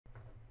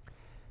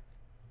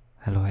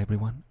Hello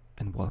everyone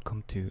and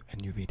welcome to a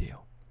new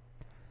video.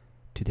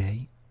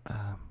 Today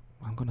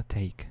I'm gonna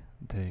take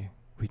the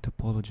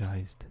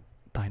retopologized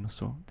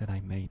dinosaur that I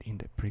made in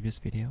the previous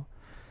video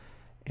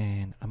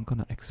and I'm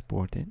gonna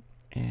export it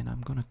and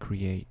I'm gonna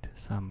create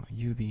some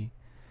UV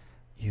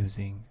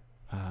using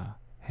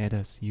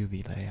Headus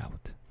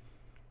UVLayout.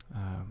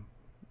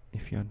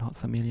 If you're not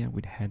familiar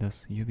with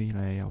Headus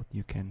UVLayout,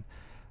 you can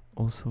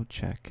also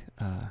check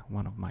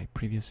one of my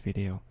previous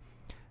video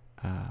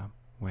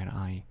where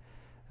I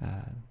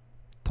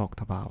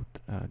talked about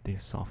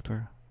this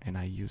software and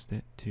I used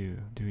it to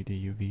do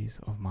the UVs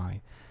of my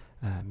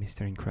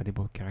Mr.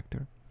 Incredible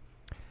character.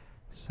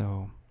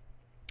 So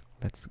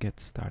let's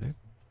get started.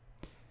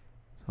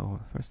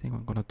 So first thing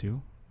I'm gonna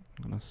do,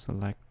 I'm gonna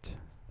select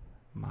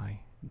my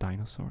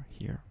dinosaur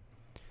here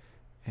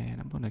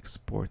and I'm gonna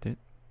export it,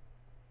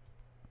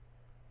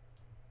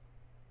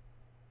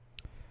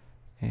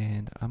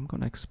 and I'm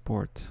gonna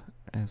export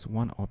as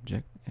one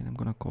object and I'm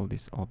gonna call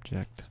this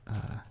object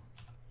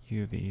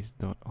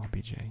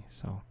UVs.obj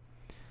so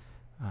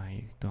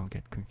I don't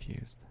get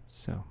confused.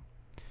 So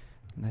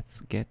let's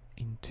get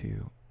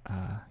into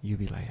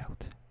UV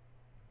layout.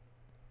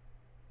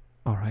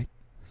 Alright,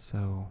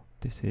 so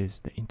this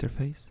is the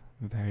interface,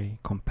 very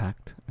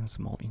compact and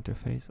small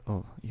interface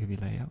of UV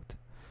layout,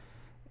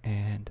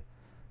 and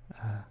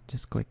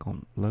just click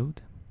on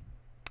load,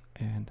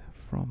 and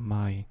from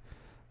my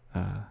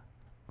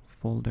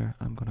folder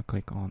I'm gonna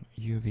click on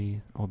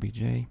UV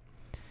OBJ,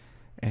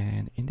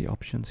 and in the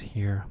options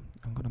here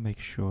I'm gonna make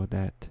sure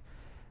that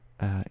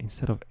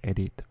instead of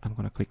edit I'm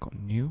gonna click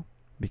on new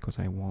because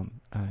I want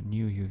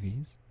new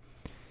UVs,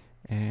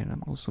 and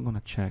I'm also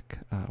gonna check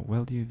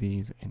weld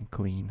UVs and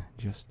clean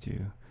just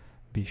to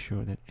be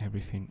sure that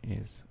everything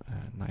is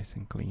nice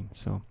and clean.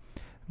 So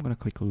I'm gonna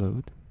click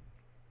load,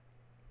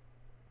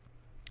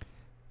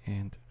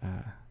 and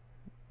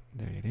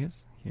there it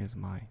is. Here's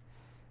my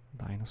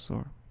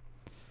dinosaur,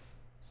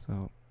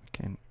 so we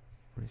can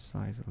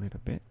resize a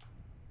little bit.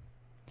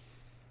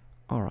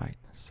 Alright,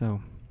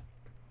 so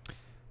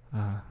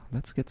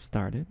let's get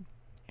started.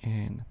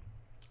 And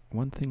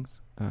one thing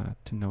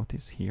to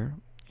notice here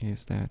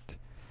is that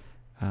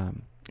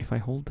if I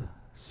hold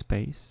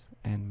space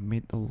and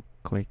middle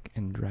click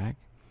and drag,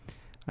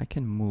 I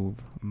can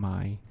move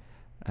my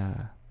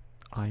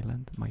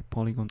island, my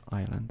polygon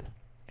island,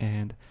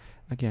 and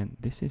again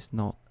this is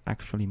not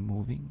actually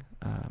moving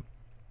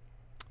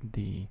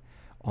the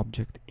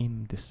object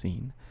in the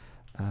scene.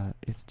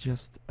 It's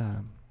just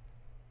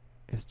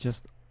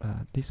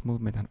this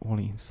movement and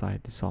only inside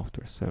the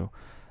software. So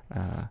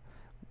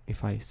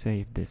if I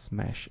save this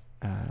mesh,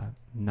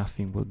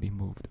 nothing will be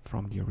moved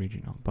from the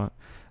original, but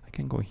I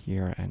can go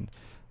here and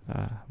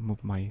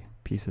move my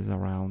pieces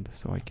around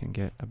so I can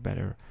get a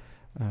better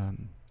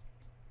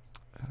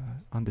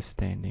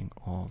understanding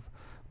of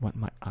what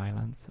my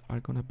islands are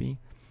gonna be.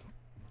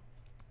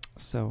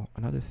 So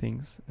another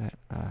things that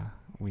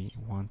we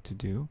want to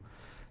do,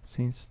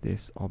 since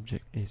this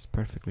object is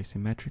perfectly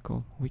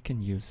symmetrical, we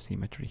can use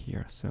symmetry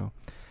here. So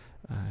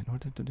in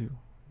order to do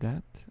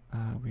that,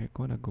 we are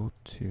going to go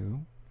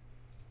to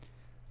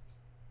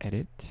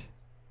edit,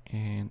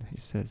 and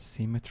it says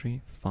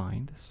symmetry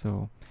find.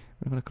 So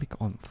we're going to click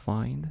on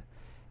find,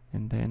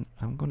 and then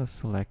I'm going to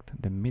select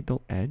the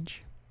middle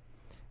edge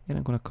and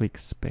I'm going to click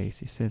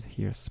space. It says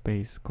here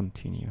space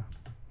continue.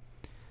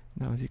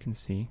 Now as you can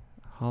see,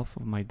 half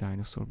of my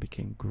dinosaur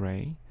became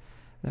gray.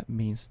 That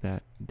means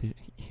that the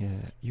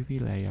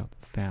UV layout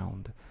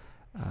found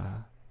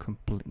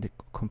the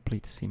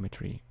complete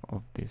symmetry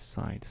of this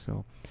side.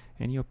 So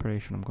any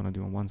operation I'm going to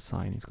do on one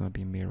side is going to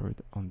be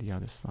mirrored on the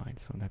other side.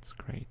 So that's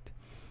great.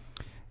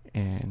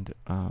 And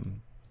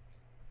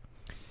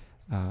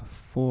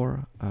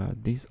for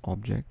these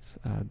objects,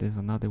 there's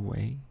another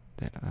way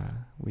that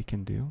we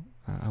can do.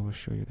 I will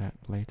show you that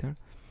later,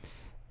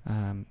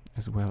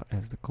 as well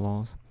as the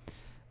claws.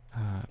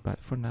 But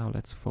for now,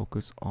 let's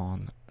focus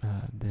on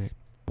the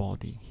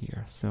body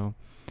here. So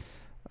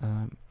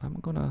I'm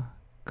gonna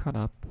cut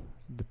up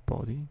the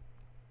body.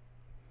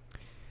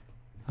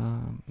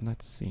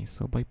 Let's see.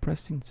 So by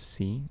pressing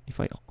C, if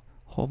I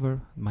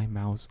hover my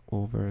mouse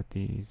over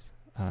these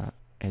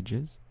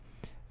edges,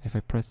 if I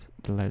press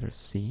the letter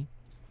C,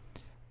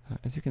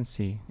 as you can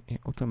see,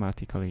 it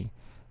automatically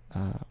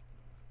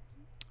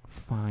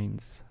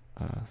finds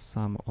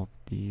some of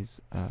these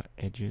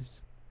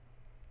edges.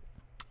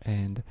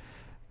 And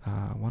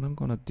what I'm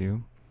gonna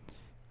do,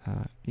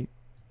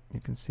 you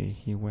can see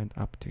he went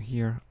up to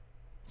here.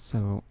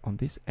 So on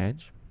this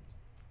edge,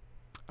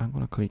 I'm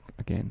gonna click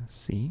again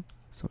C,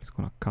 so it's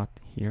gonna cut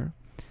here.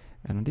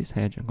 And on this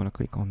edge, I'm gonna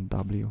click on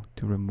W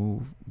to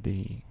remove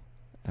the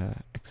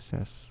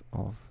excess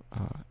of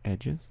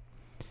edges.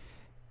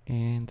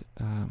 And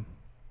I'm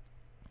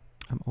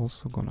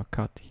also gonna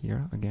cut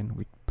here again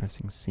with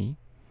pressing C.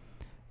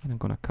 And I'm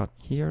gonna cut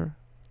here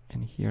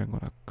and here. I'm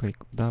gonna click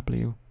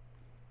W,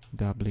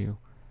 W,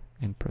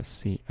 and press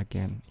C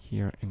again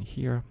here and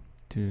here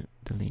to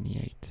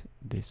delineate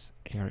this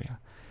area.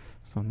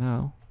 So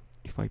now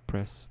if I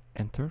press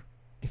enter,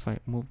 if I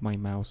move my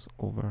mouse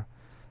over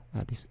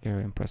this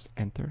area and press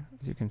enter,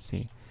 as you can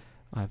see,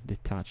 I've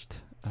detached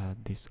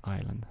this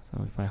island.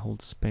 So if I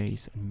hold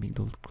space and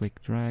middle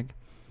click drag,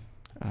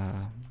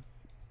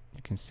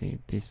 you can see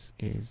this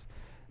is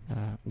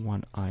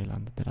one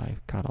island that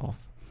I've cut off.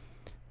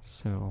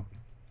 So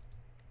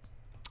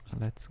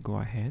let's go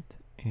ahead,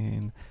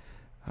 and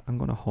I'm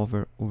gonna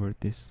hover over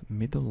this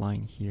middle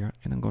line here,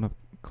 and I'm gonna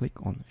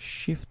click on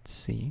Shift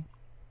C.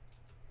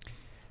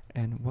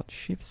 And what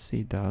Shift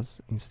C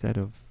does instead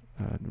of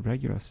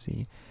regular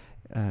C,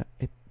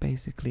 it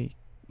basically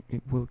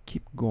will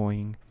keep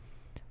going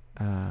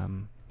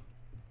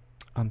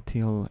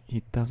until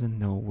it doesn't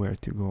know where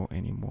to go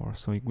anymore.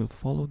 So it will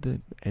follow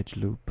the edge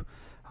loop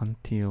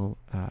until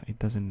it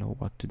doesn't know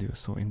what to do.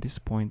 So in this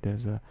point,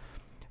 there's a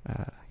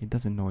it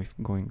doesn't know if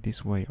going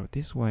this way or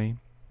this way.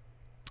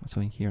 So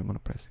in here, I'm gonna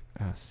press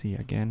C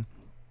again,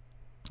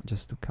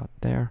 just to cut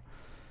there,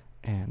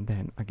 and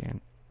then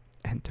again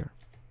enter.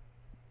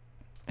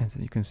 And so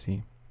you can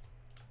see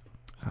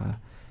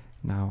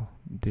now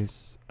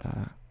this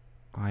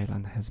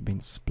island has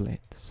been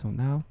split. So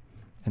now,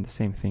 and the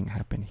same thing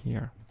happened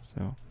here.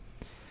 So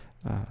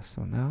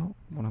so now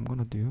what I'm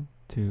gonna do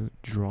to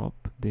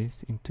drop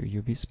this into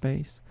UV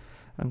space,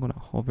 I'm gonna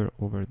hover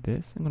over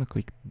this. I'm gonna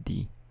click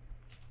D.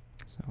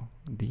 So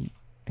D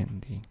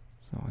and D.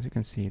 So as you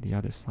can see, the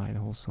other side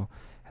also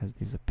has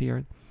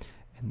disappeared.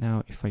 And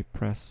now if I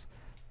press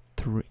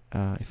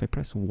if I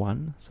press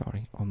 1,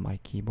 sorry, on my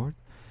keyboard,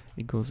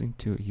 it goes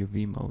into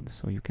UV mode.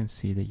 So you can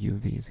see the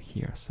UVs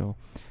here. So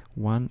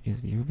 1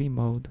 is the UV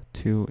mode,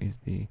 2 is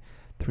the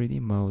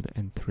 3D mode,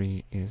 and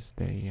 3 is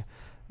the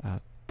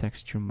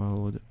texture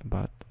mode,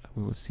 but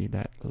we will see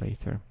that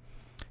later.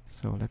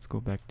 So let's go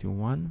back to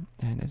 1,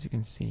 and as you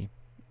can see,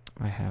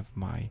 I have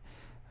my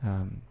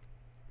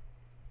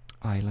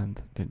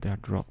island that they're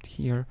dropped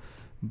here,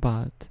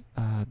 but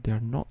they're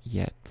not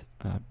yet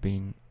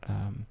been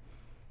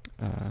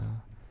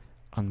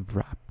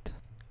unwrapped.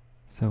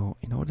 So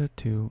in order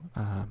to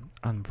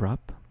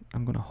unwrap,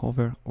 I'm gonna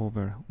hover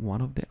over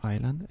one of the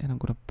island, and I'm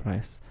gonna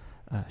press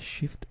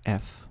Shift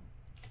F,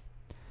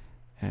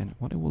 and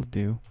what it will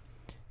do,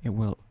 it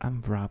will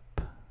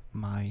unwrap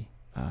my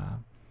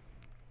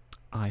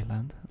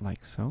island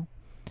like so.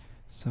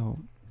 So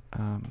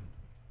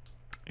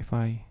if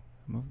I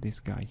move this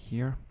guy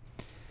here,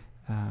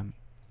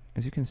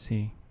 as you can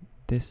see,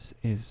 this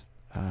is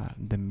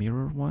the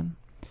mirror one,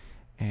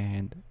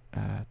 and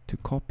to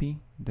copy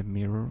the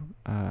mirror,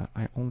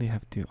 I only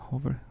have to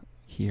hover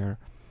here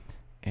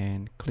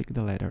and click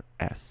the letter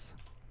S.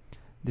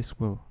 This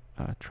will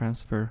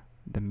transfer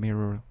the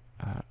mirror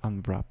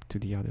unwrap to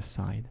the other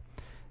side,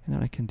 and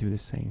then I can do the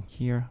same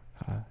here.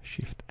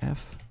 Shift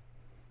F.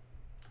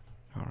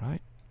 All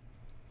right,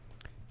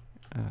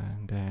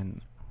 and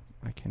then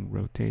I can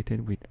rotate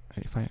it with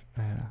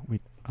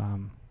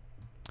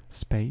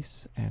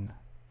space and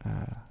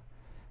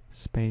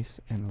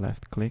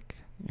left click.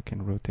 You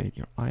can rotate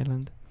your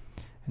island,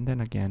 and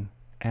then again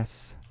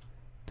S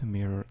to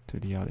mirror to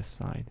the other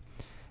side.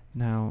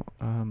 Now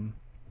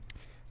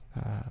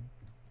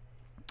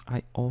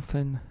I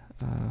often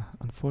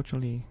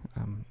unfortunately,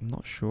 I'm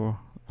not sure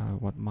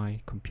what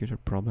my computer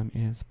problem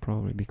is,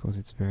 probably because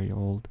it's very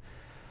old.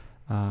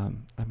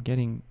 I'm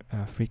getting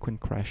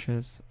frequent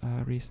crashes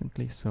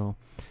recently, so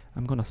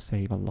I'm gonna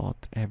save a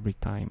lot every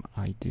time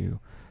I do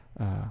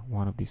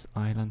one of these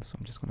islands. So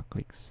I'm just gonna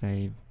click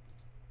save,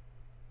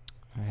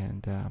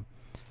 and I'm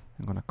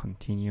gonna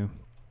continue.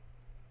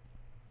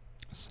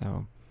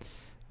 So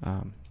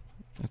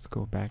let's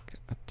go back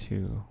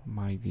to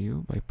my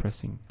view by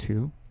pressing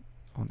 2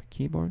 on the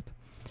keyboard,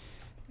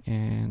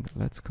 and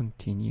let's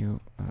continue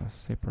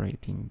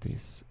separating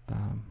this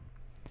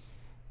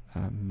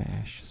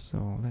mesh.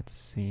 So let's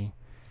see,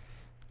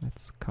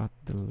 let's cut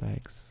the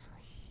legs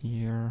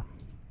here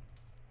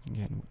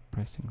again,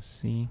 pressing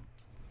C,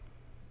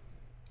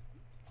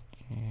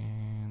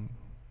 and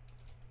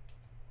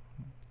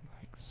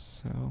like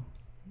so.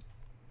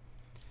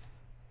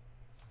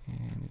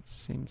 And it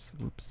seems,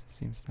 oops,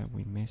 seems that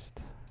we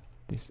missed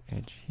this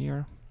edge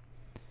here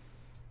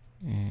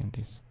and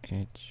this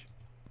edge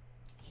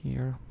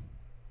here.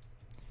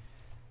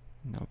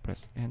 Now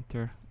press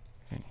enter,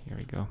 and here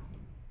we go.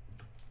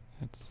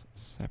 It's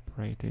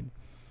separated.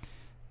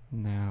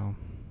 Now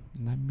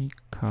let me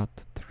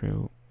cut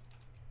through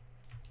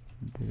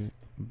the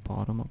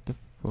bottom of the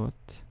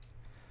foot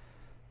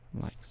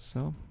like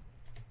so.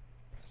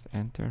 Press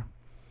enter,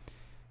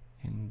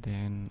 and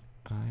then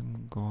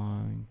I'm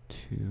going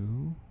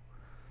to,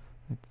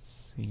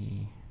 let's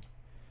see,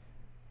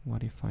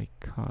 what if I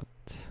cut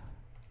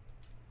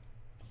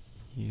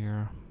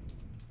here?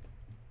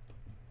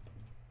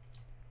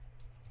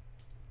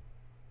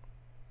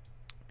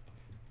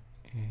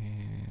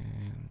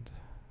 And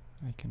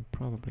I can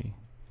probably,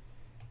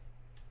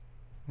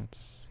 let's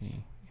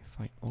see, if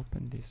I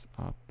open this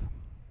up,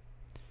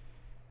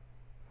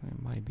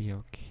 it might be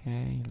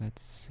okay.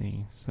 Let's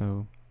see.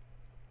 So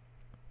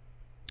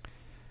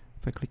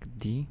if I click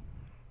D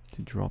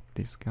to drop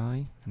this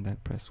guy and then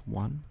press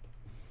 1,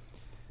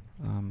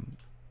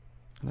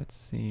 let's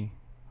see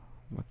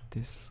what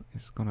this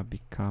is gonna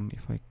become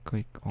if I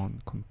click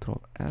on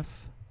Control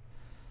F.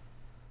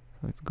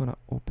 So it's gonna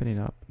open it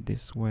up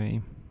this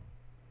way,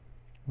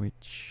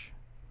 which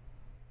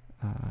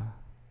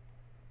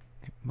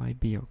it might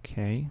be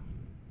okay.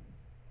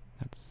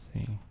 Let's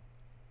see.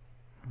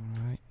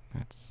 Alright,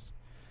 let's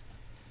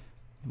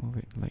move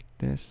it like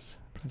this.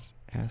 Press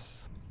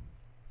S.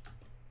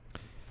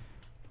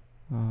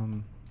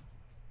 I'm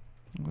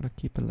gonna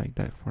keep it like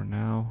that for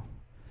now.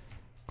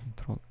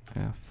 Control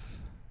F.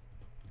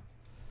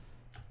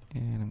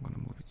 And I'm gonna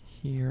move it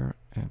here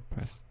and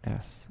press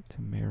S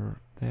to mirror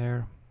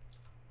there.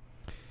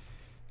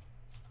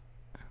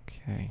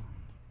 Okay.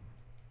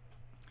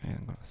 And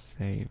I'm gonna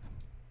save.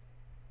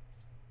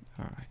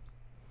 Alright.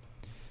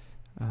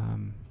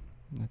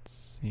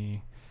 Let's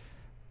see.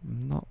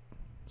 I'm not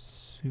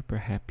super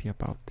happy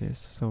about this.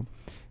 So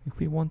if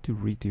we want to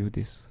redo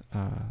this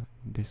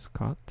this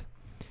cut,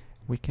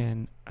 we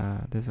can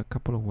there's a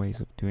couple of ways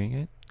of doing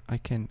it. I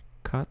can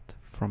cut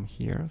from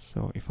here.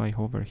 So if I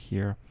hover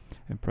here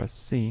and press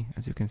C,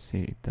 as you can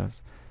see, it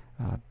does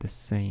the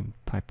same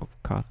type of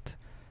cut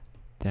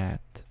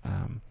that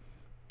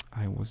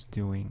I was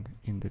doing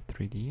in the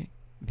 3D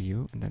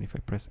view. And then if I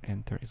press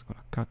enter, it's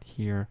gonna cut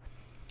here.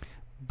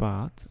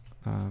 But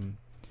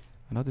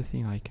another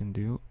thing I can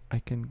do, I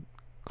can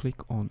click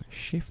on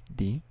Shift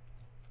D,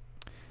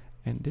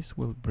 and this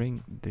will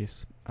bring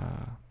this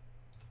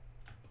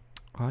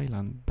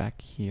island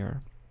back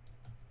here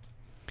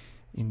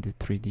in the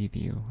 3D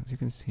view. As you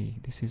can see,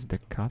 this is the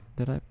cut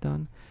that I've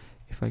done.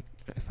 If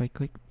I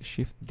click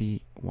Shift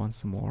D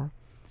once more,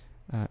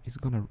 it's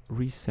gonna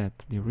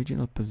reset the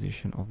original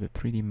position of the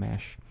 3D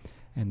mesh,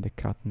 and the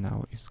cut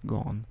now is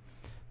gone.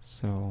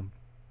 So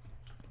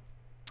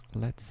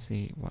let's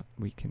see what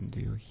we can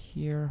do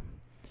here.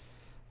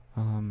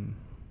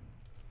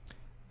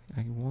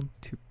 I want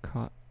to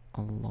cut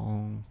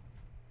along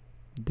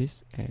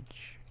this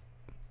edge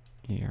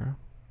here,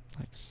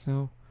 like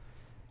so.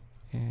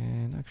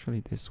 And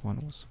actually this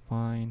one was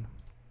fine.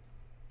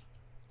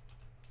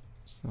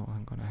 So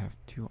I'm gonna have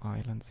two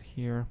islands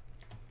here.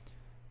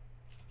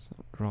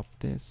 So drop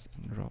this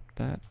and drop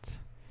that.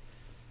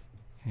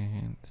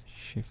 And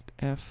Shift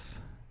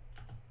F.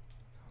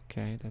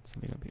 Okay, that's a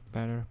little bit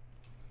better.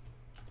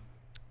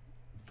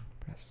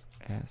 Press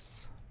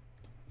S.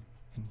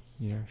 And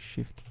here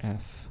Shift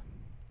F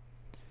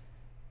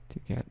to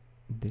get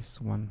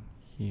this one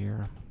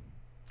here.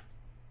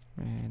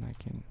 And I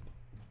can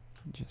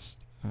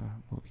just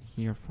move it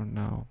here for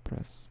now.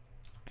 Press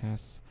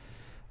S.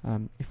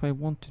 If I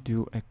want to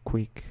do a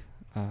quick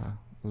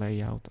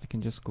layout, I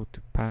can just go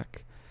to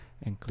Pack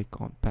and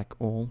click on Pack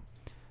All.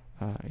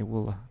 It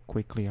will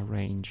quickly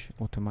arrange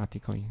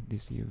automatically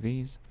these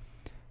UVs.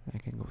 I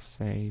can go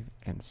Save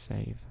and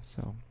Save.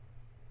 So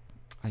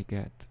I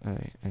get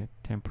a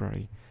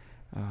temporary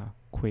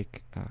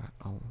quick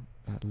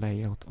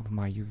layout of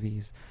my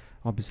UVs.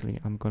 Obviously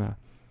I'm gonna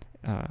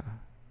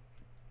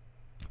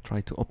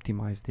try to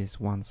optimize this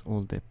once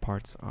all the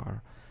parts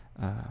are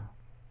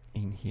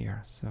in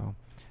here. So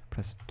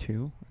press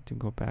 2 to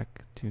go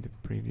back to the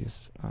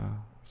previous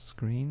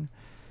screen.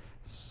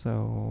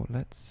 So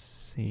let's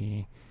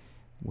see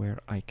where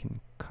I can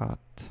cut.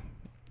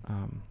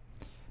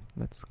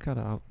 Let's cut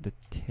out the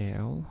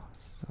tail.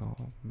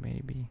 So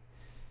maybe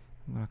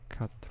I'm gonna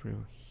cut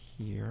through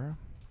here,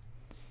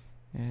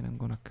 and I'm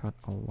gonna cut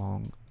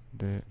along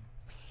the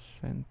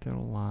center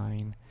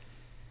line.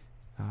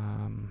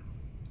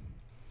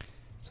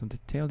 So the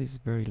tail is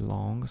very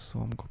long, so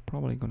I'm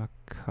probably gonna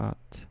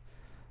cut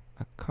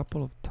a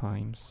couple of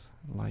times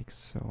like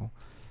so.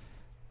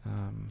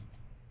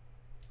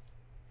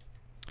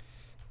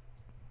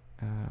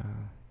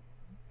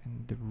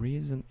 And the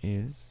reason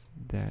is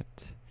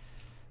that,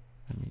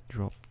 let me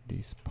drop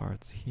these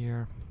parts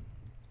here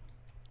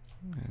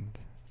and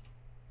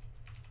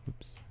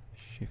oops,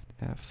 Shift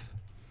F.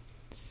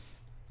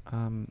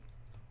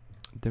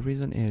 The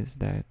reason is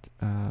that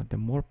the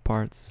more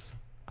parts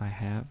I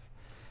have,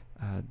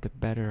 the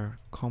better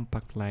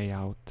compact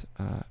layout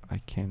I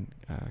can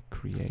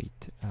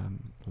create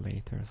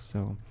later.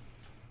 So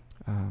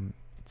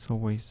it's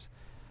always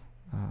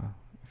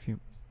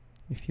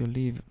if you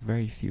leave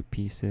very few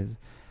pieces,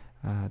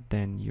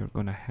 then you're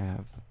gonna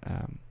have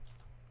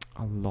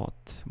a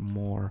lot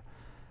more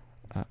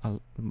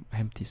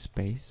empty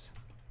space.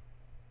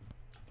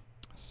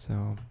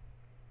 So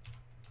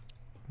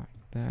like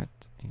that,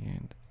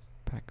 and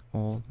Pack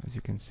All. As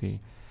you can see,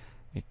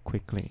 it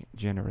quickly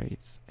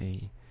generates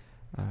a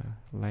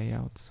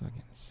layout. So I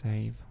can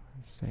save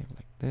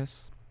like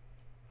this.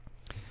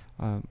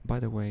 By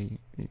the way,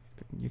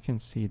 you can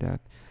see that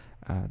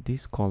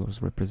these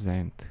colors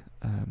represent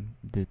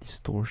the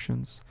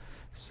distortions.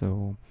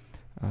 So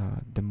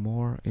the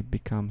more it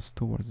becomes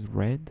towards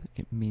red,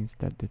 it means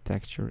that the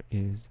texture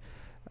is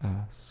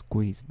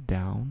squeezed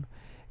down,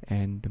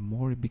 and the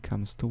more it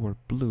becomes toward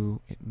blue,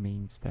 it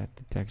means that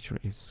the texture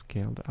is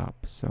scaled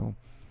up. So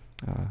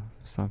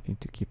something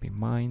to keep in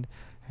mind.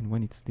 And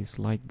when it's this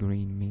light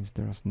green, means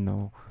there's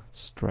no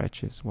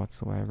stretches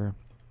whatsoever.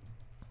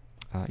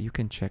 You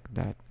can check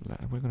that.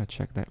 We're gonna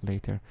check that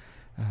later.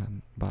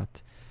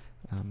 but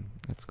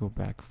let's go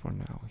back for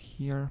now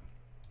here,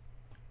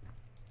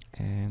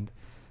 and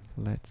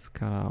let's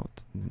cut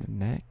out the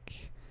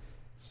neck.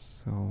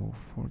 So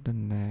for the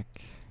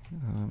neck,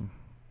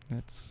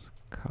 let's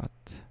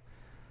cut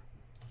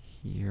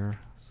here.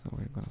 So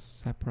we're gonna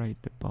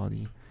separate the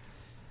body,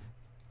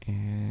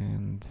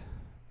 and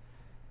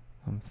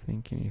I'm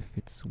thinking if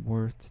it's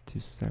worth to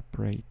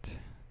separate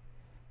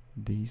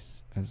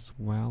these as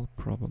well.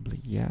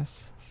 Probably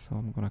yes. So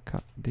I'm gonna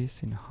cut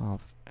this in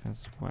half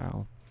as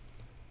well,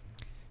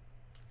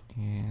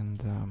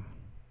 and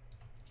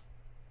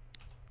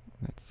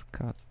let's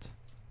cut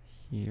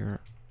here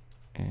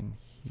and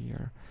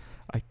here.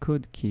 I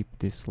could keep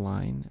this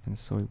line and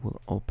so it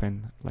will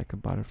open like a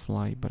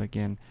butterfly, but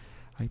again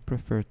I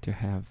prefer to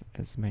have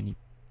as many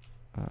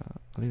a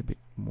little bit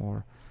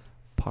more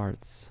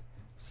parts.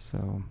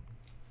 So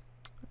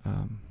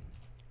all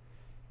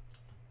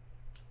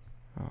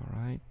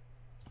right,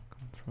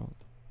 Control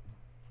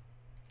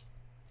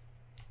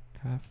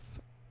F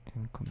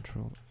and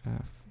Control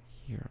F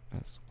here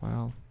as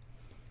well.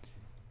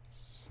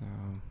 So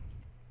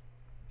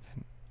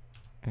an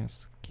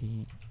S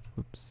key,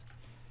 oops,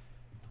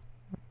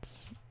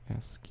 that's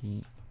S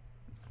key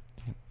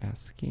and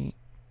S key,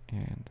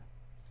 and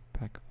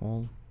pack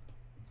all.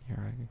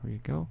 Here we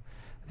go.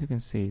 As you can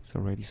see, it's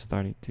already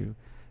started to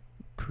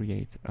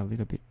create a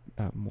little bit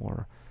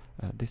more.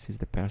 This is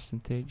the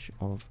percentage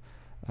of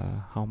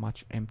how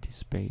much empty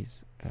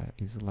space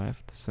is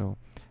left. So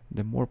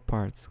the more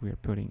parts we are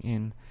putting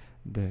in,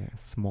 the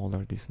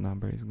smaller this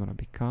number is going to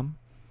become.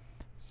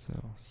 So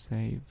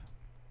save.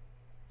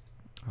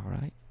 All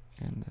right,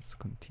 and let's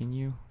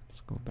continue.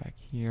 Let's go back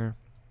here.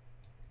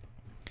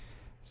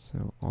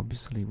 So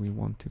obviously we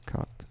want to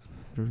cut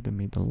through the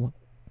middle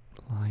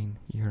line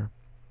here,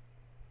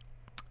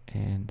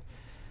 and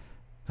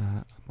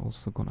I'm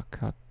also gonna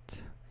cut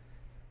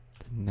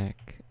the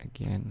neck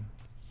again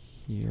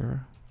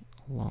here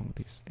along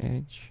this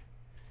edge.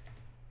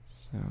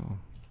 So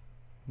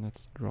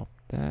let's drop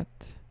that,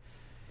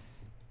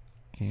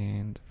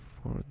 and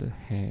for the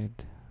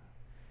head,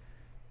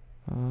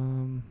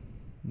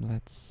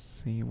 let's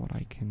see what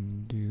I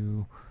can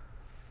do.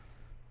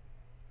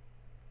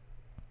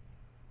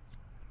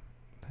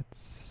 Let's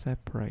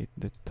separate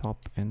the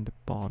top and the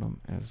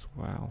bottom as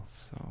well.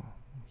 So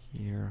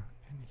here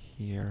and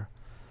here.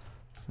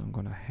 So I'm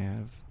gonna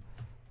have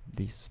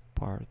these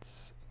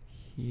parts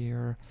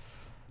here.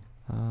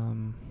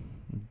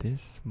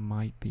 This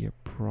might be a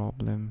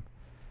problem.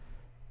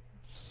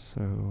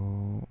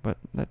 So, but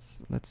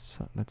let's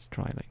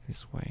try like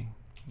this way.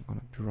 I'm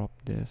gonna drop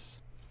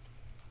this,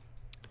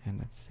 and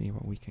let's see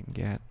what we can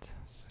get.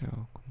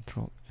 So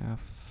Control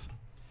F.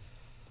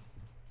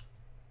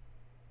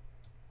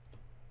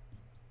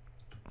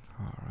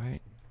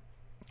 Alright,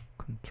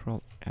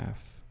 Control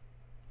F.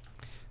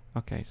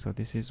 Okay, so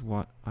this is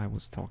what I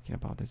was talking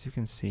about. As you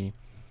can see,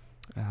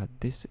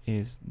 this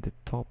is the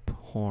top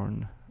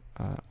horn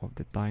of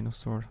the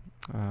dinosaur.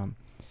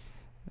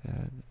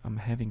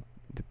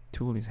 The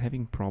tool is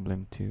having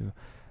problem to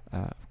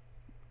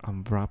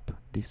unwrap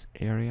this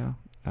area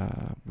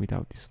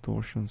without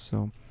distortion,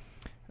 so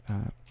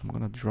I'm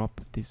gonna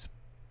drop this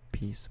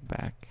piece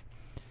back.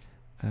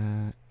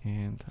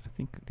 And I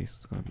think this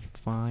is gonna be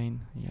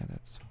fine. Yeah,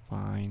 that's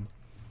fine.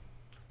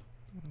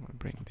 I'm gonna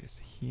bring this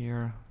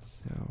here.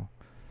 So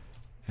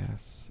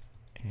S,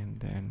 and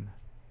then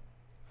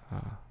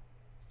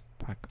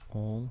pack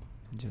all,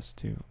 just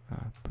to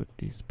put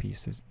these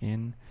pieces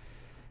in,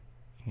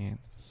 and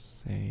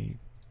save.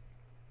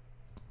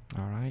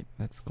 All right,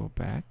 let's go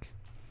back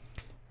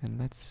and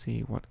let's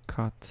see what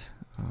cut.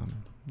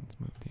 Let's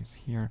move this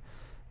here.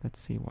 Let's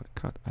see what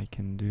cut I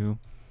can do.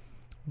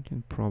 We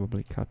can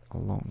probably cut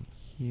along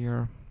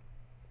here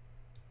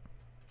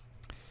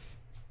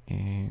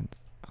and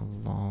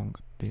along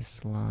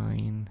this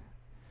line.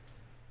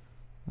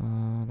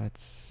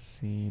 Let's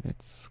see,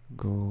 let's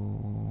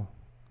go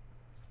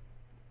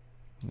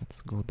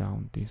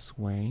down this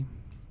way,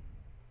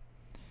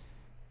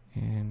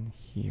 and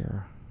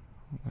here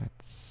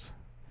let's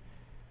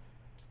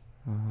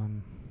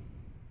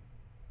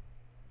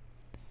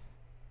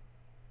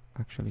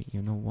actually,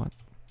 you know what,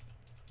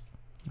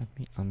 let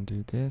me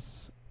undo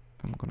this.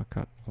 I'm gonna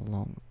cut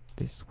along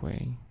this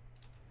way,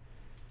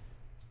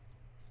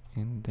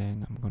 and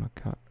then I'm gonna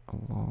cut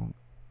along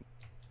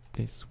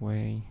this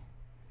way,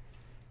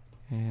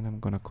 and I'm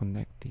gonna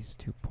connect these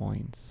 2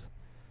 points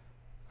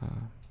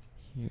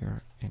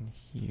here and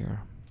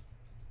here,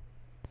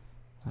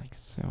 like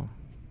so.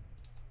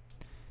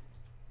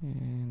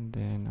 And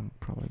then I'm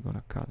probably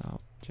gonna cut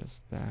out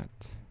just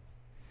that.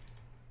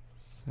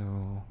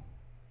 So,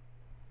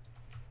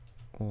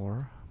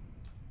 or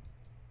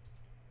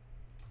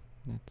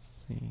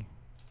let's see,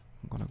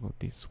 I'm gonna go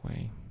this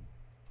way,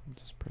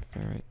 just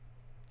prefer it.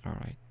 All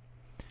right,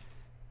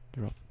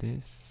 drop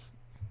this,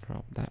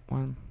 drop that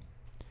one,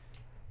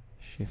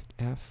 Shift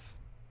F,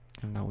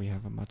 and now we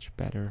have a much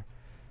better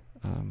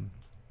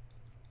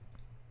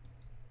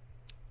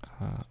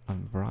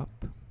unwrap.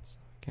 So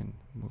I can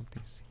move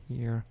this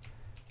here,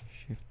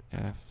 Shift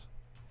F,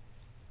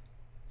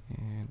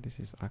 and this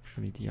is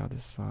actually the other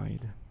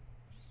side.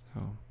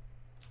 So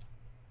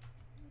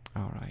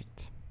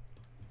alright,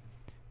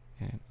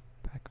 and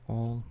back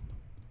all.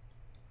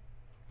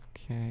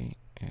 Okay,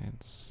 and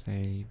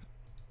save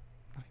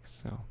like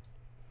so.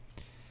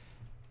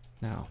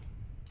 Now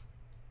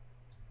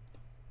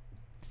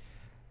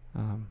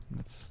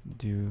let's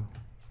do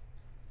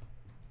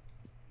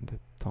the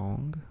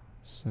tongue.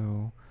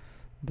 So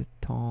the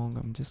tongue,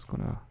 I'm just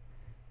gonna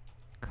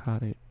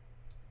cut it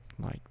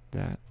like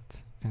that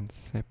and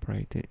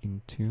separate it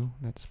in two.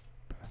 That's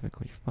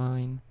perfectly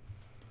fine.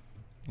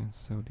 And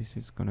so this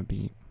is gonna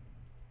be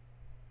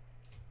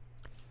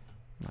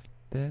like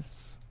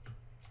this.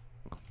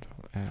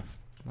 Control F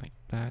like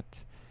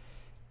that,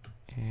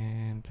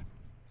 and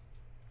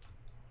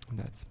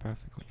that's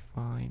perfectly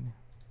fine.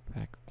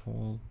 Back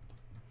all.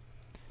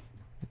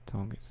 The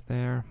tongue is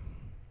there.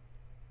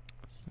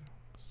 So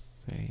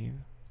save.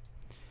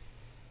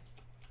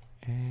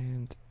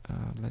 And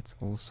let's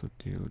also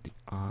do the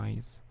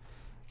eyes.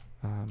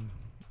 I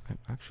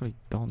actually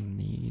don't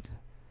need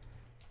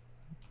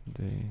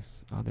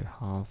this other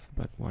half,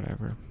 but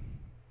whatever.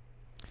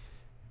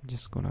 I'm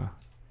just gonna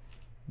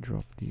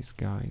drop these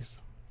guys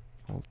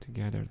all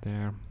together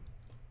there,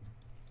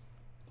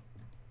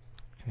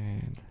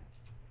 and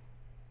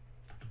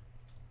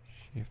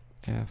Shift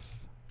F,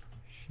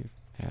 Shift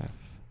F,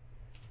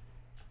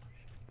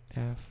 Shift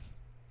F,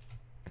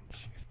 and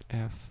Shift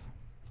F.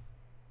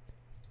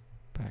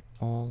 Back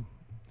all,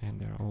 and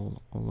they're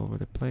all over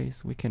the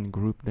place. We can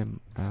group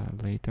them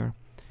later.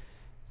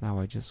 Now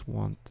I just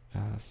want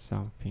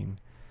something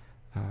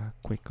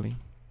quickly.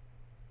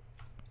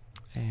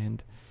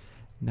 And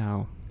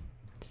now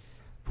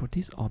for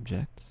these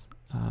objects,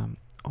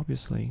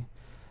 obviously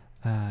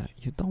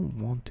you don't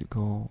want to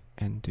go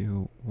and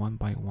do one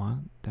by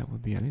one. That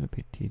would be a little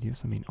bit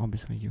tedious. I mean,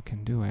 obviously you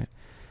can do it,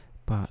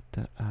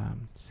 but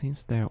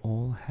since they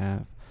all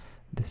have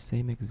the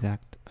same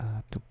exact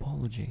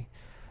topology,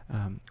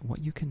 what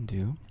you can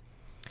do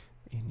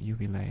in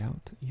UV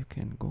layout, you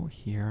can go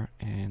here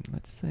and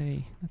let's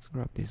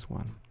grab this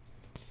one,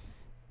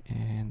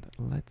 and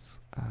let's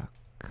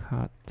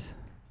cut,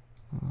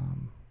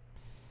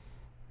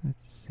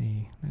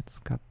 let's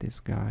cut this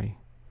guy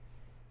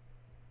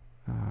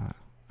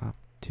up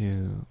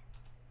to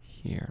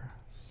here.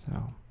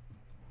 So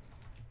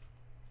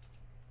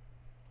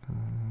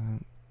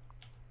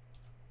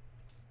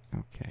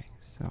okay,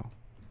 so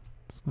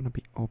it's gonna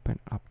be open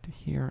up to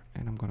here,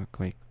 and I'm gonna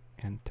click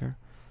enter,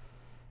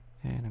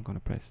 and I'm gonna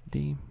press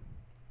D,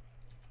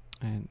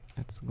 and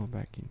let's go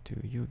back into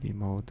UV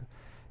mode,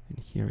 and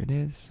here it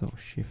is. So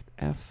Shift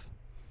F,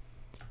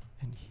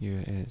 and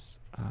here is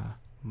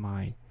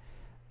my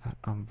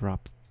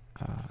unwrapped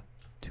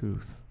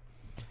tooth.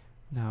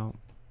 Now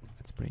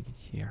let's bring it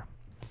here.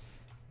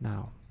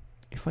 Now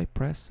if I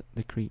press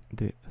the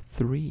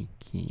 3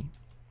 key,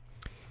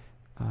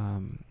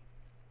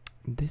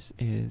 this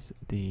is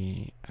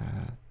the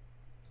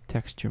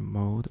texture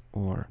mode,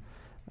 or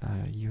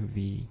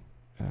UV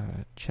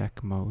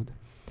check mode,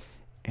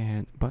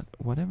 and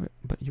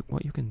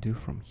what you can do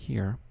from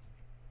here,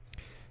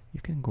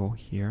 you can go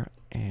here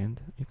and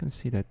you can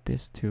see that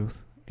this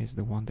tooth is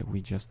the one that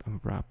we just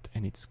unwrapped,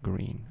 and it's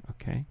green.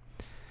 Okay,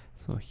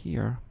 so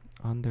here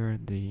under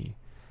the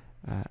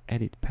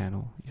edit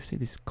panel, you see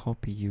this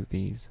copy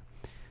UVs.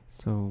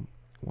 So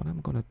what I'm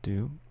gonna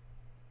do,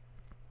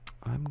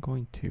 I'm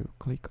going to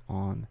click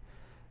on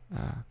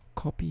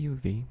copy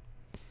UV,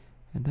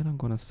 and then I'm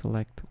gonna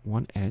select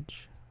one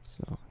edge,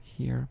 so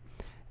here,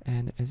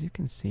 and as you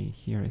can see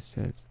here it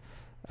says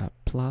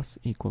plus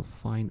equal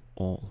find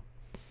all.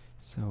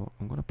 So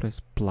I'm gonna press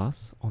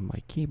plus on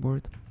my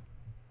keyboard,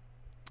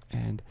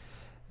 and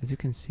as you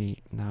can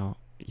see now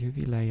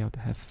UV layout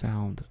have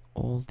found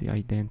all the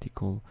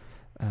identical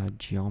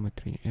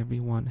geometry.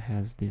 Everyone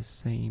has this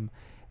same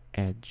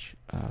edge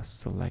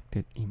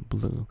selected in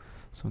blue.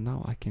 So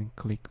now I can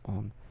click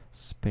on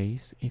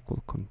space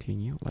equal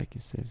continue like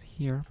it says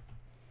here,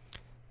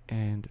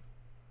 and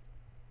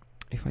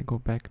if I go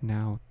back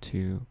now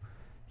to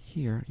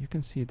here, you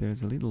can see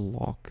there's a little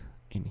lock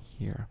in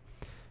here.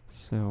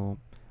 So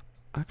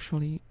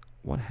actually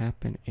what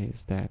happened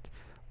is that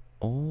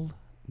all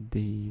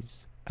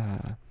these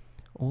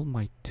all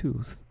my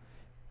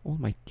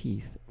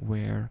teeth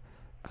were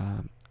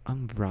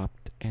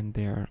unwrapped, and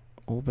they're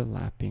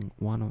overlapping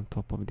one on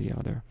top of the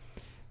other.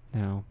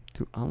 Now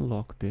to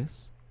unlock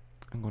this,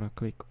 I'm gonna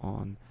click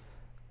on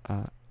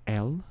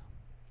L,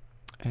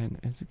 and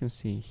as you can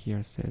see here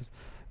it says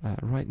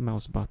right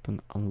mouse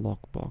button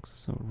unlock box.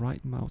 So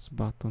right mouse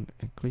button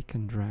and click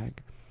and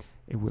drag,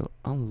 it will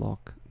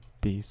unlock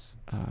this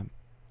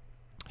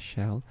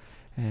shell,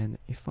 and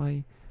if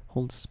I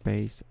hold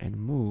space and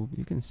move,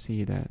 you can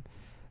see that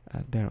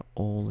they're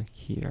all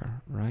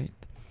here, right?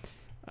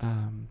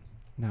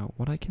 Now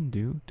what I can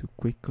do to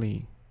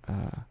quickly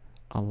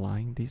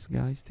align these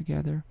guys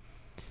together,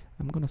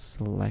 I'm gonna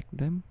select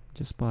them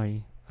just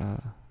by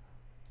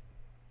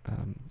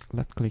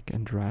left click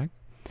and drag,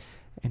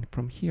 and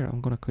from here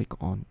I'm gonna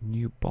click on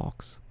new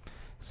box.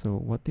 So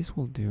what this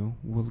will do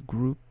will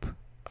group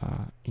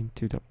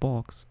into the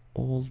box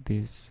all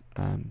these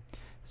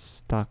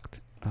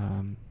stacked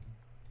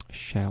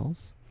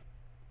shells.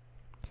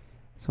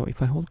 So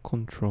if I hold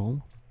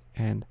Control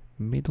and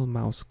middle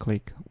mouse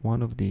click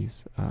one of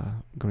these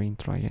green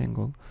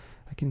triangle,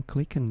 I can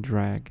click and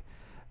drag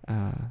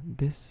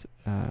this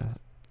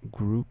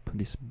group,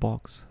 this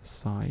box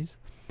size,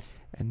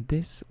 and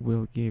this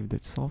will give the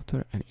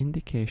software an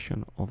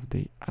indication of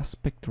the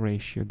aspect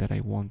ratio that I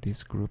want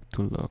this group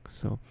to look.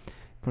 So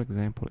for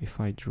example,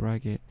 if I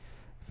drag it,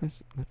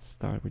 let's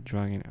start with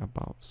dragging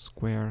about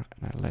square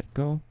and I let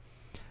go,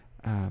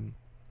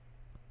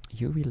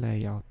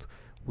 UVLayout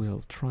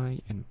will try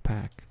and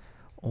pack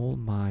all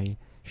my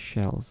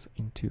shells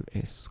into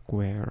a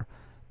square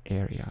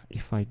area.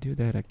 If I do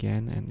that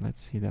again, and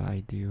let's see that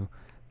I do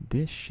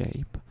this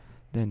shape,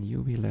 then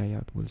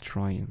UVLayout will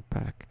try and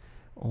pack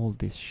all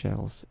these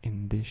shells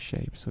in this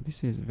shape. So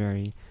this is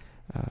very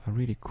a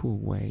really cool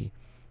way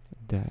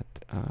that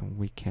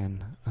we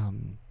can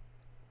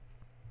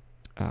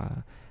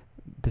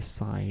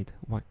decide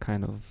what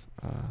kind of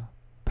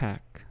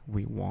pack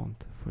we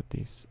want for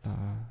this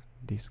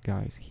these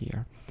guys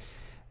here.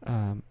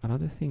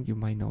 Another thing you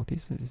might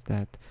notice is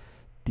that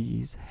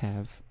these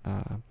have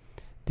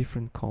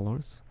different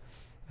colors.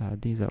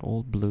 These are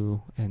all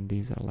blue and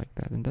these are like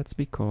that, and that's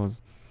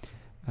because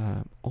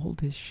all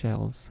these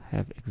shells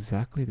have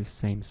exactly the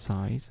same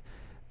size,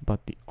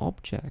 but the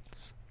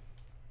objects,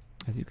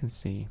 as you can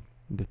see,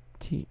 the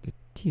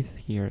teeth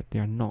here, they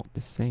are not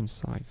the same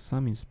size.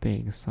 Some is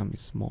big, some is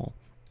small,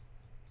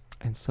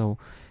 and so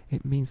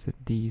it means that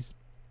these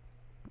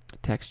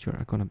texture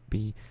are going to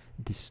be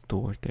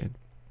distorted.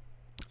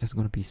 It's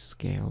going to be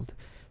scaled.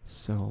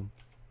 So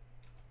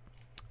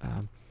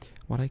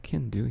what I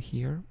can do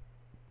here,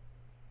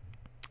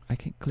 I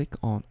can click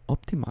on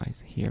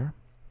optimize here,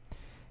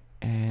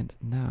 and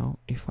now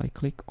if I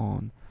click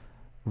on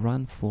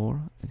run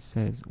for, it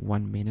says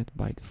 1 minute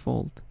by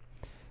default.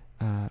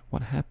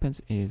 What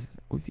happens is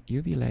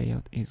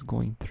UVLayout is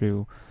going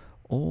through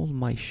all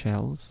my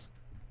shells,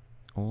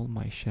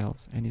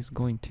 and is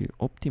going to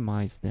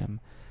optimize them.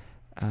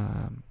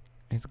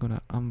 It's going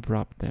to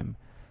unwrap them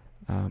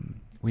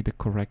with the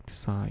correct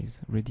size,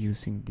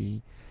 reducing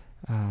the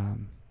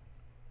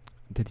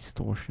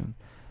distortion.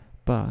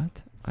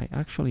 But I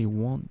actually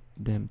want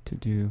them to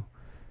do,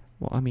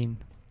 well, I mean,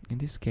 in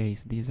this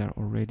case, these are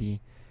already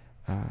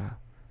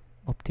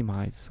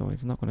optimized, so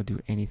it's not going to do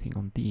anything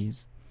on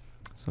these.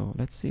 So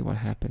let's see what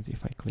happens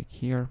if I click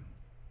here.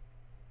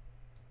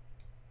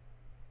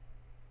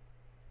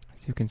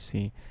 As you can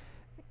see,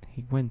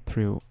 he went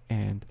through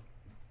and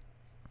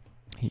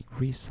he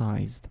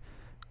resized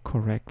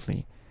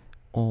correctly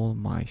all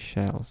my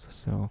shells.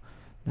 So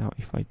now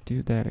if I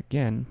do that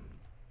again,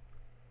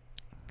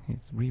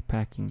 he's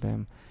repacking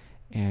them,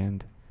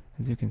 and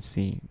as you can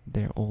see,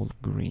 they're all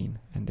green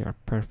and they are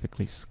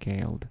perfectly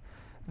scaled.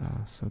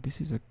 So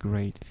this is a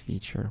great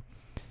feature.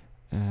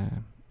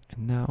 And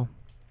now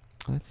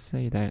let's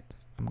say that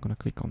I'm gonna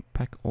click on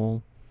pack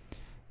all,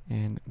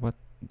 and what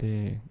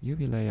the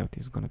UVLayout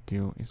is gonna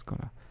do is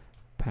gonna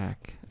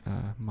pack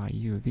my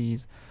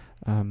UVs.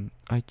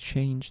 I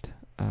changed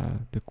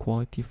the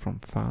quality from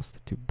fast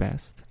to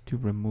best to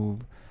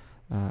remove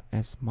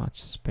as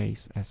much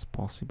space as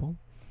possible.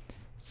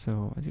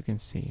 So as you can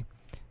see,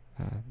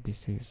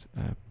 this is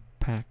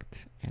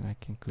packed, and I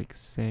can click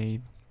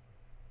save.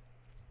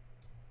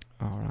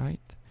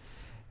 Alright,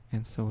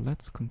 and so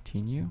let's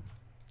continue,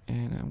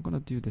 and I'm gonna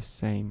do the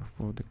same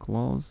for the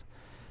claws,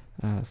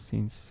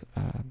 since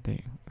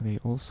they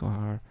also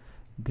are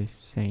the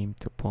same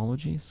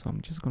topology. So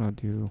I'm just gonna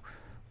do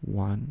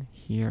one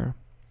here.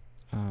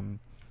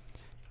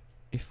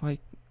 If I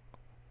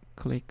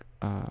click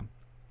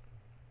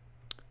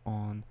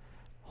on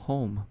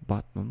home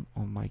button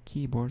on my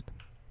keyboard,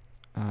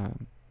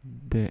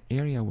 the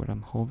area where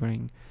I'm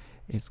hovering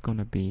is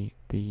gonna be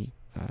the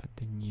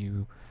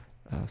new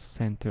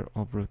center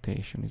of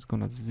rotation. Is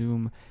gonna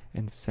zoom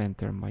and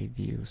center my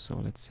view. So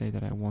let's say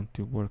that I want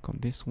to work on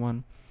this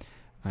one.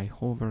 I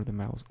hover the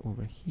mouse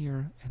over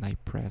here and I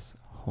press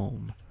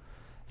home,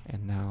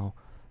 and now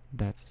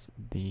that's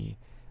the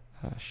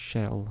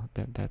shell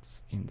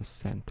that's in the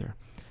center.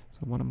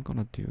 So what I'm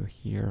gonna do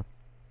here,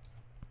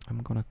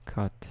 I'm gonna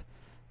cut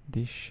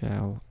this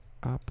shell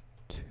up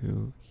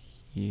to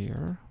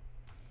here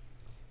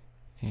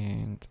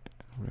and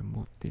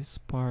remove this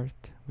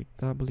part with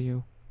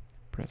W,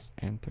 press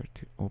enter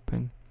to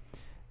open,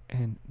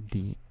 and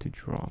D to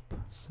drop.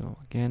 So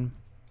again,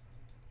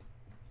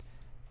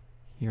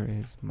 here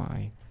is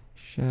my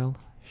shell,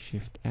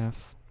 Shift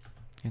F,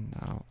 and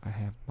now I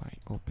have my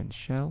open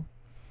shell.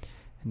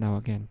 And now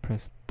again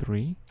press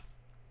 3,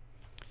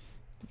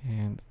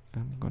 and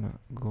I'm gonna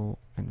go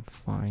and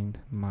find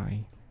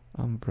my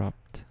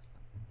unwrapped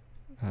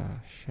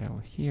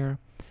shell here,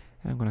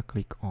 and I'm gonna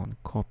click on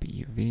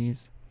copy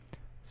UVs,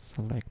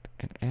 select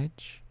an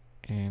edge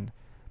and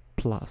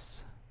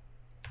plus.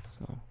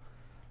 So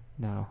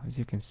now as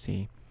you can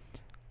see,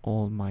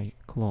 all my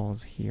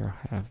claws here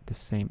have the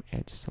same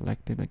edge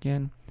selected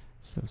again,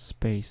 so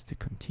space to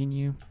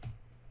continue,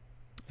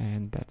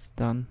 and that's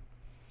done.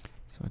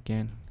 So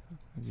again,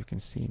 as you can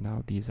see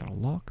now, these are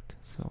locked.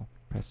 So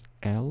press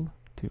L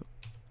to,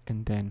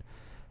 and then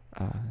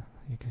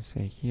you can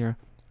say here,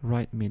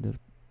 right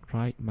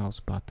mouse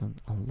button,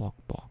 unlock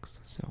box.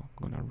 So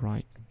I'm gonna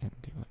right and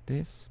do like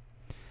this,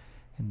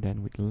 and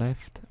then with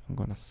left I'm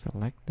gonna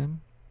select them,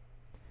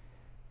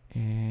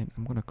 and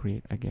I'm gonna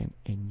create again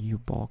a new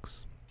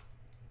box,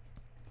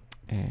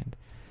 and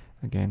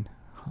again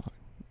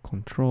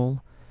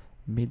control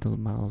middle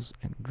mouse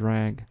and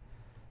drag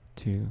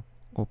to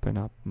open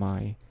up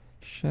my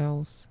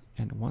shells,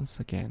 and once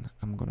again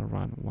I'm gonna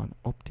run one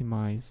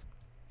optimize.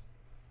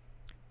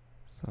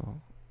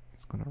 So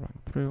it's gonna run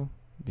through.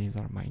 These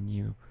are my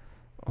new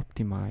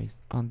optimized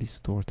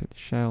undistorted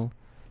shell.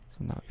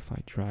 So now if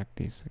I drag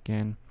this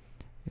again,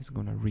 it's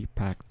gonna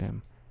repack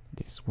them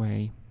this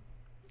way,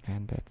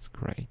 and that's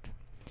great.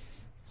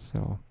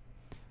 So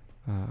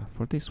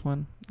for this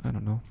one, I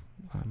don't know,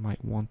 I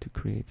might want to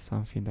create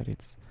something that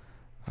it's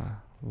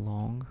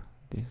long,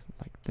 this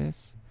like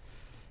this,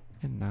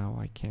 and now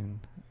I can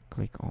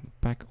click on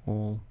pack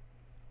all,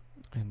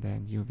 and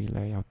then UV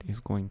layout is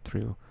going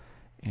through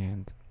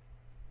and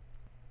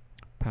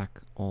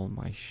pack all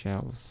my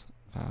shells,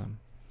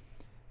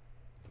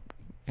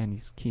 and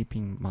is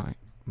keeping my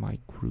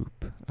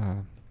group,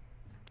 as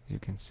you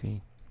can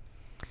see.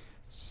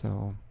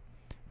 So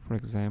for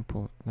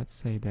example, let's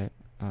say that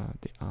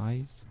the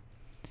eyes,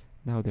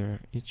 now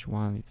each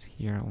one is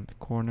here on the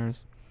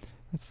corners.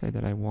 Let's say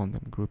that I want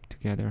them grouped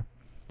together,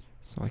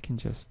 so I can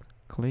just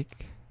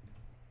click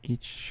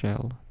each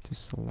shell to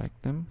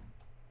select them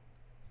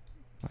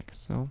like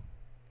so,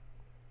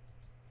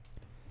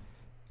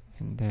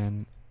 and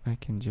then I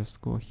can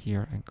just go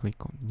here and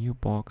click on new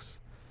box,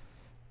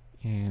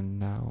 and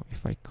now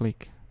if I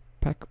click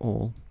pack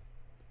all,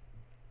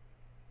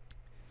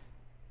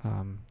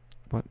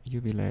 what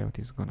UV layout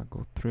is gonna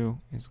go through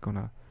is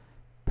gonna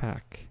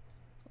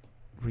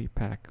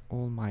repack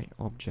all my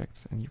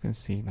objects, and you can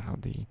see now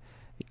the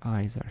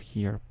eyes are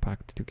here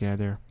packed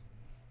together.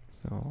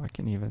 So I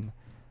can even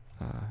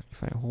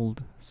if I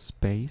hold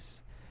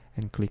space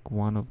and click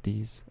one of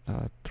these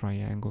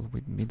triangle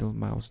with middle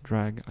mouse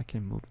drag, I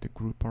can move the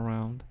group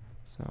around,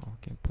 so I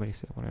can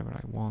place it wherever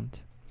I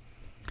want.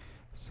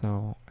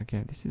 So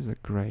again, this is a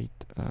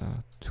great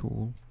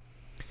tool.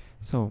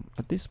 So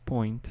at this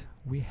point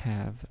we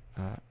have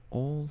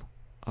all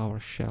our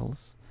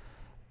shells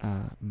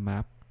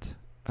mapped,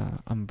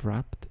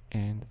 unwrapped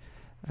and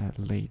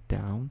laid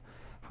down.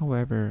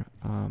 However,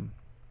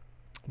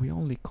 we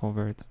only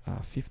covered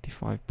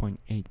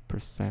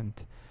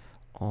 55.8%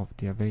 of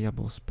the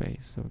available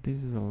space, so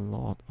this is a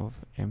lot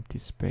of empty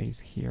space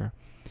here.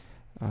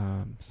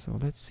 So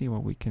let's see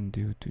what we can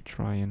do to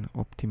try and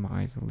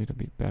optimize a little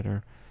bit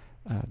better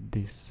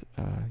this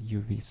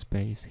UV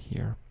space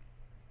here.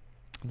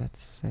 Let's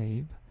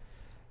save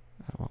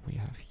what we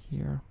have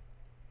here.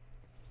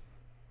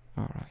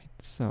 Alright,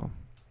 so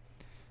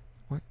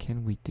what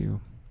can we do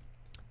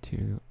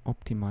to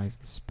optimize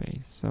the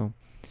space? So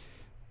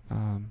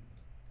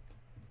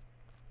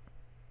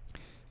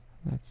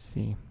let's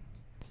see.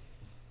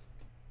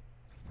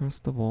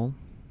 First of all,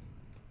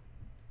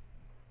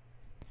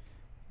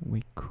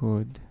 we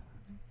could,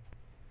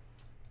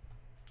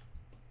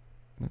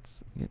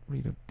 let's get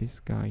rid of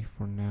this guy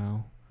for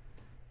now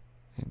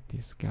and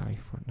this guy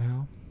for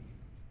now.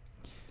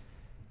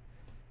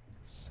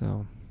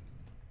 So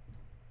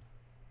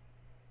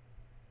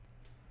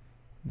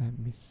let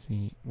me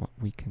see what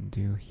we can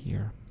do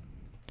here.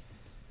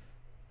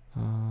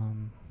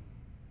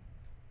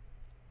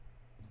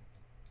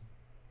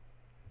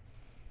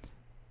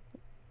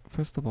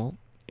 First of all,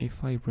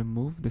 if I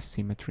remove the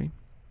symmetry,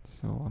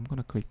 so I'm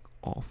gonna click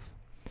off.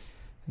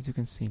 As you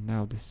can see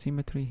now, the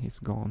symmetry is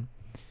gone,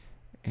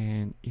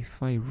 and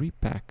if I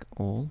repack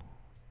all,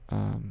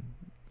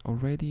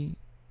 already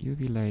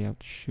UV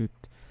layout should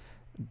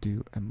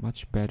do a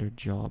much better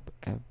job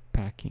at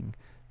packing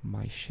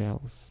my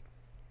shells.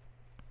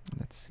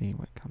 Let's see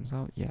what comes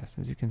out. Yes,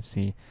 as you can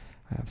see,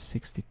 I have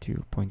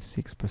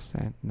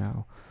 62.6%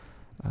 now,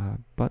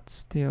 but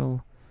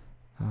still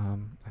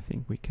I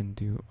think we can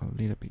do a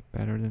little bit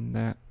better than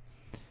that.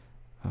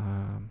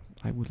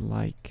 I would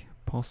like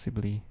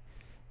possibly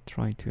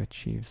try to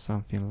achieve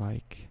something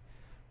like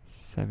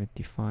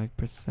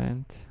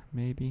 75%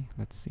 maybe.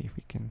 Let's see if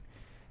we can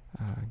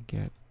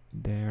get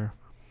there.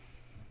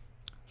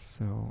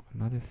 So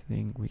another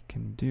thing we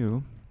can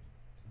do,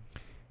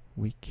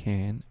 we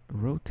can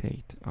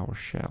rotate our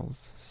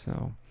shells.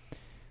 So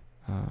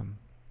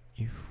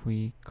if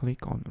we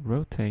click on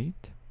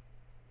rotate,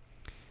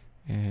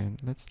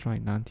 and let's try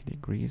 90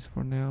 degrees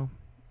for now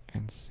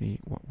and see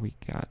what we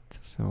got.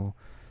 So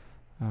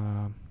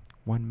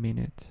 1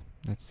 minute,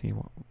 let's see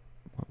what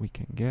we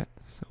can get.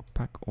 So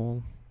pack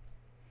all.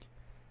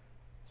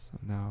 So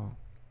now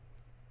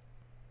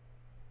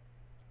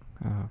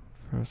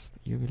first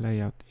UV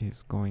layout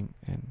is going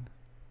and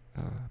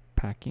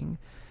packing,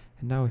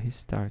 and now he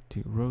start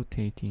to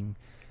rotating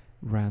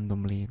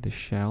randomly the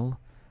shell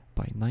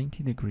by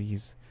 90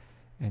 degrees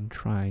and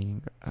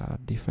trying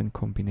different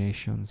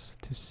combinations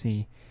to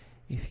see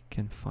if he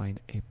can find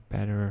a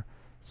better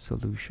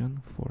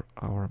solution for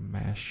our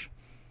mesh.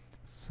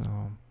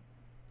 So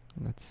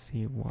let's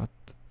see what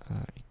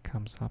it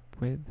comes up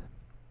with.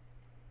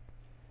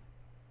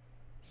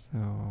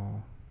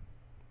 So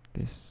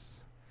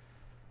this,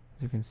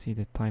 as you can see,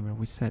 the timer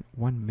we set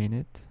 1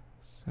 minute,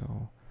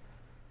 so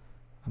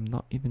I'm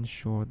not even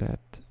sure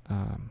that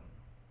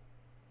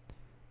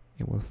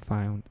it will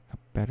find a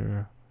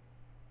better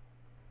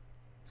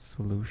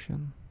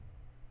solution.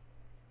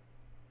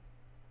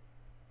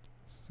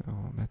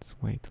 So let's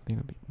wait a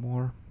little bit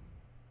more.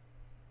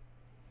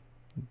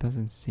 It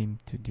doesn't seem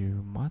to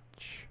do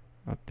much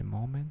at the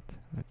moment.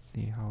 Let's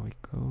see how it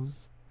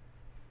goes.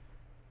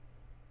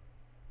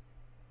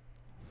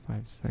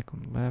 5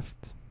 seconds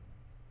left.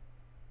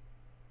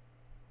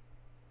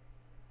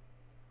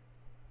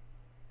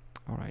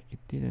 Alright, it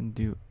didn't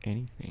do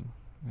anything.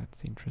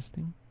 That's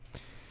interesting.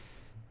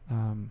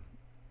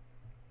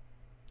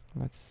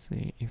 Let's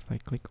see if I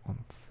click on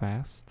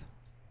fast.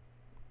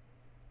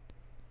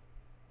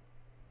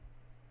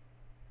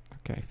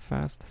 Okay,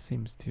 fast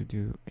seems to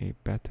do a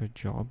better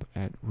job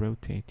at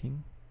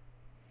rotating.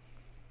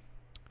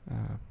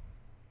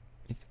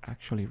 It's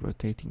actually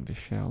rotating the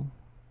shell.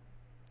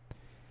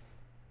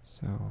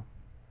 So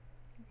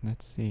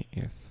let's see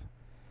if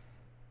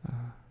we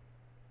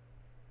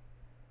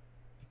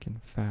can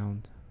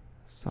find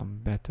some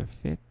better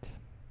fit.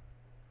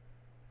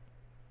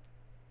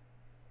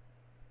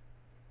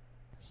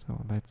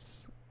 So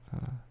let's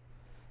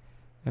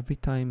every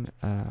time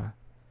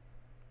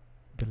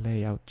the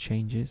layout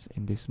changes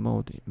in this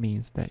mode, it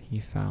means that he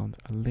found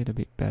a little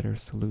bit better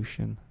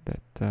solution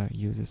that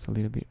uses a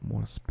little bit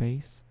more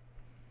space.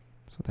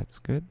 So that's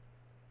good.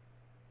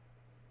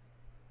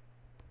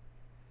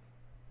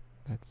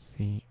 Let's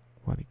see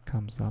what it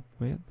comes up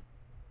with.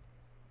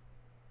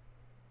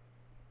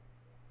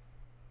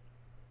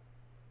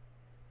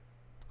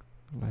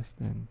 Less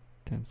than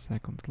 10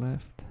 seconds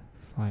left,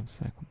 5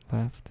 seconds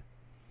left,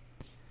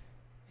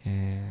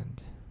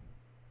 and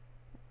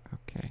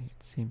okay,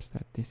 it seems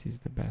that this is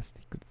the best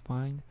he could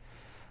find.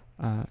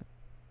 We're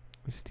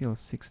still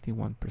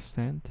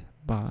 61%,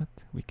 but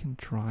we can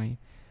try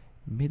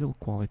middle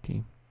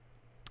quality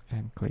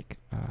and click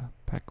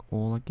pack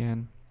all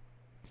again.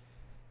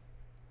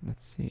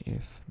 Let's see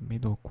if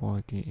middle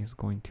quality is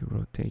going to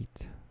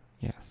rotate.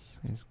 Yes,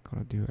 it's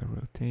gonna do a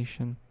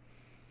rotation.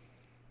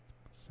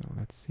 So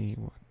let's see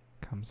what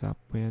it comes up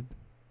with.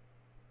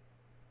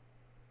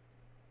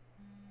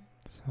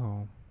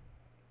 So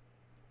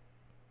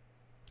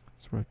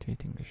it's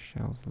rotating the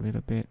shells a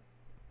little bit.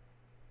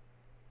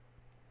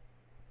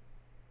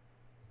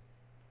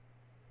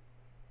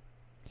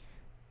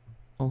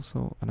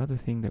 Also, another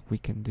thing that we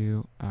can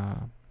do,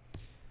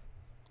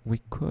 we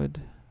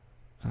could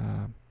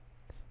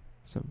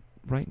so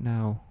right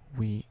now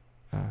we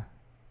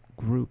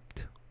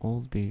grouped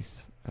all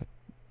these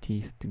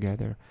teeth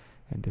together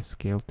and the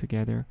scale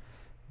together,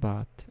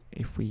 but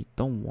if we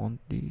don't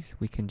want these,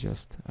 we can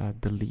just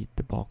delete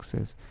the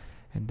boxes,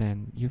 and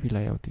then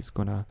UVLayout is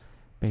gonna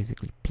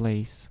basically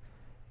place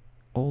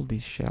all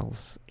these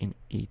shells in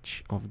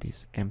each of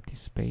these empty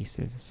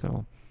spaces.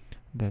 So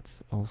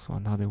that's also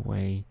another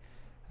way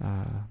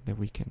that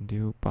we can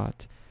do,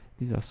 but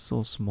these are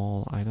so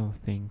small, I don't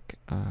think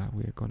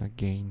we're gonna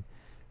gain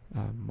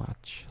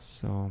much.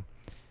 So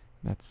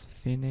that's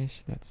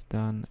finished, that's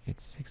done.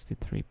 It's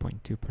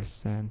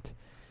 63.2%,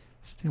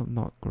 still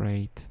not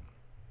great.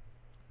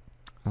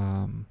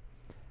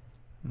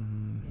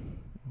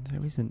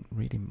 There isn't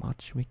really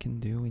much we can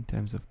do in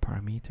terms of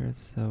parameters,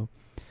 so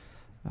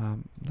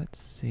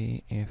let's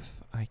see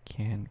if I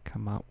can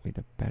come up with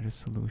a better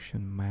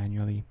solution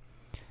manually,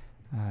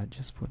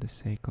 just for the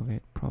sake of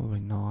it. Probably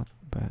not,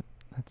 but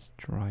let's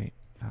try it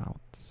out.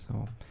 So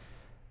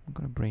I'm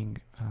gonna bring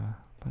a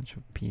bunch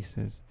of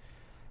pieces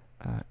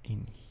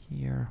in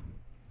here,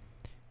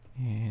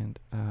 and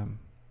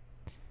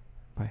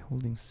by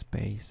holding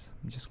space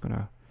I'm just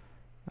gonna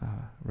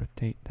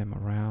rotate them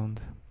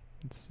around.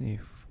 Let's see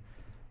if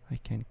I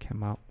can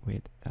come up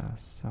with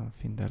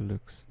something that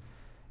looks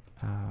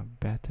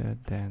better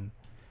than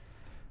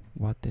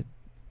what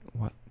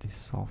this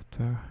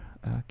software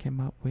came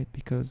up with,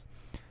 because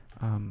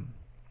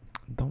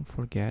don't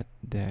forget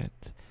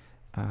that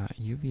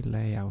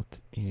UVLayout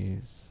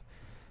is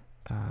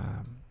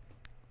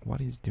what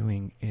it's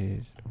doing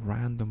is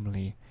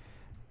randomly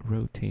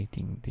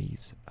rotating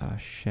these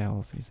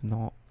shells. It's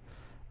not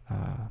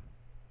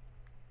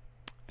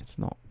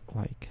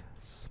like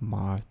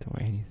smart or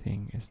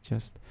anything, it's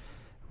just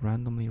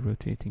randomly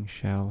rotating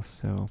shells.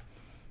 So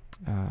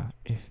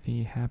if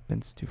he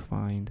happens to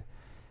find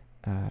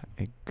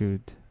a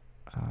good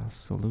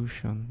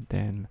solution,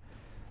 then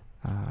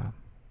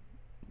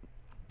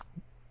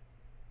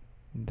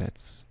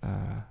that's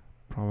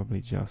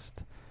probably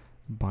just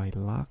by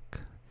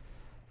luck.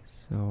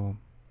 So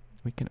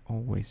we can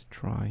always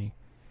try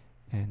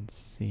and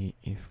see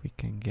if we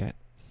can get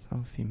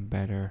something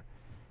better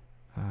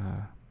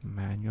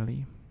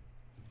manually.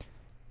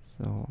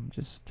 So I'm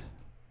just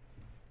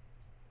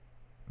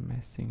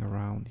messing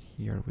around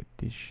here with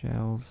these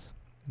shells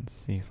and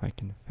see if I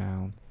can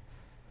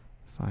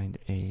find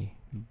a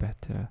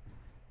better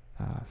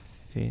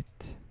fit.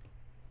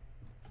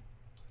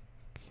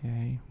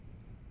 Okay,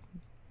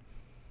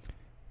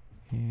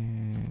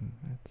 and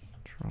let's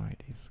try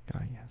this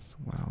guy as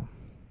well.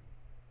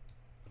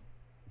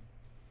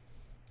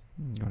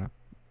 I'm gonna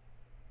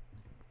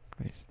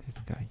place this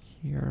guy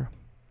here.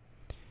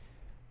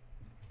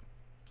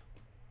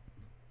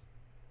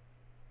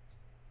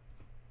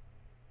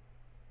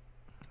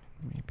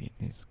 Maybe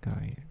this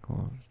guy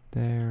goes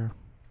there,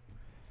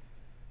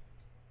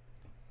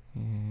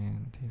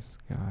 and this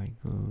guy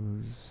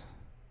goes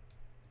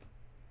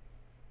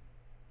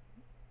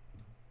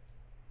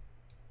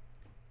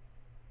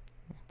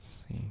let's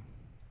see.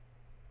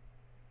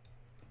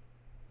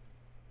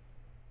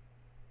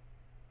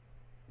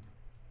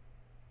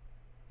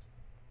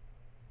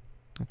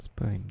 Let's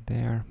put him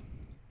there.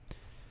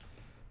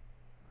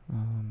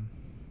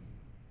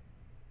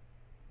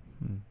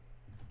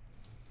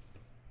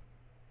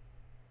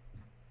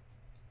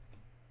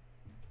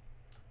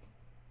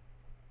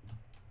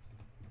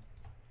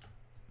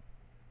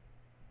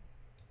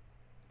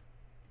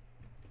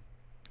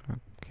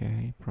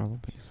 Okay,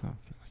 probably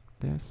something like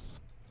this.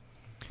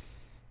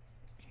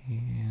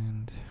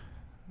 And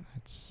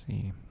let's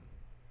see.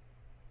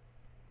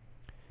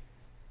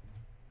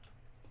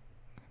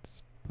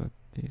 Let's put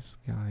this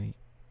guy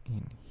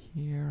in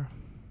here.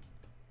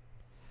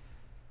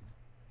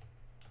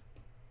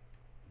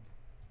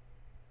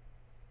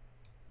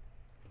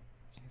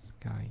 This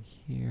guy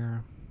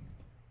here.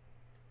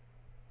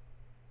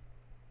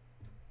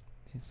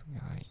 This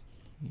guy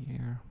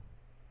here.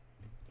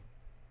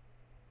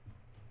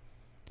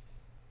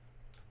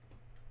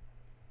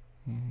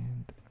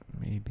 And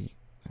maybe,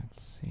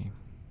 let's see.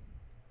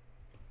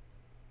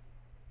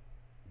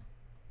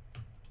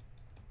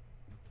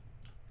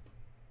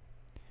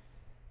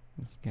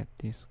 Let's get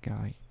this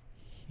guy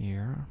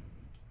here.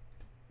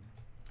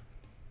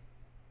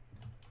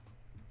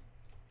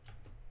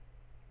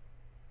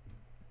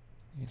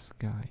 This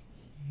guy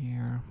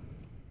here.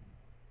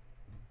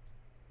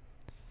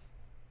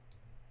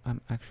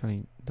 I'm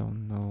actually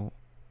don't know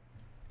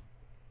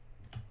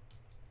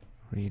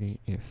really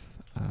if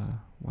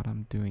what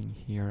I'm doing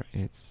here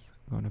is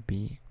gonna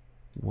be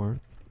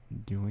worth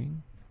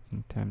doing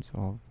in terms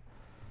of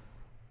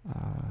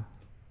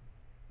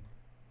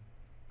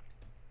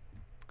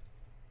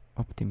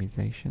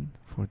optimization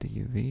for the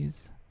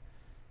UVs,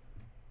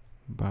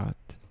 but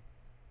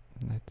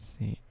let's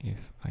see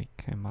if I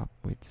come up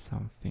with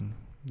something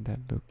that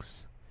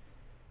looks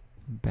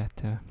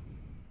better.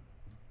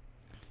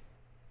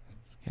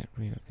 Let's get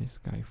rid of this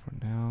guy for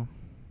now.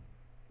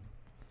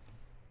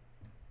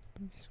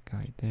 Put this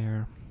guy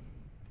there.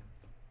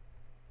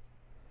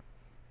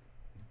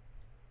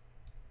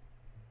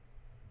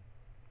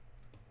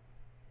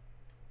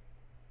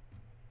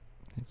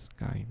 This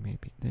guy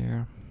maybe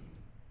there.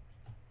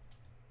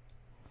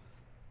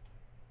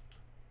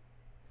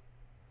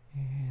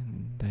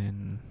 And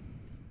then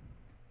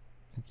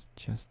it's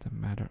just a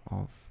matter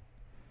of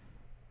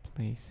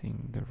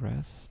placing the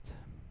rest.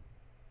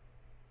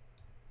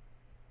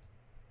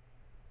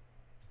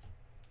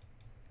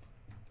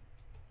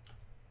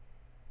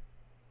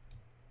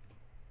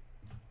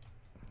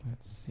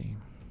 Let's see.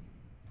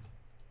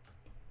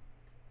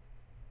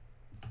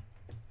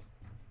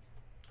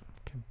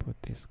 Can put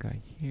this guy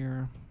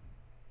here,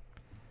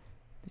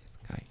 this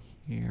guy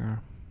here.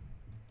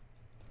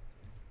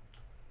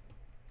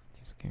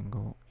 This can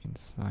go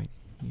inside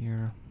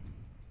here.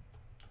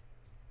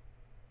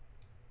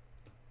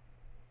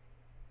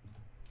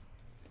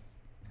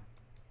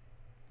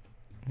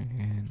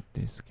 And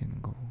this can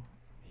go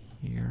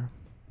here.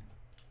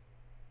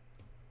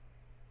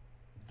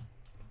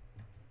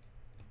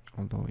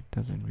 Although it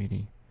doesn't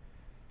really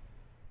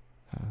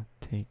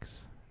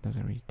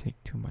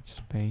take too much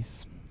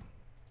space.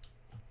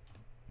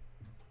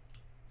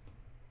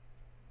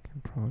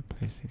 Can probably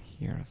place it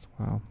here as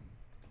well.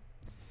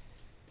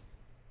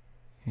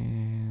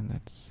 And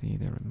let's see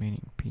the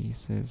remaining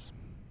pieces.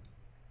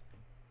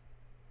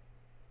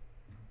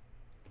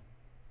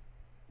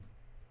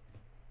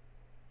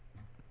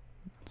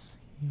 It's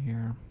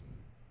here.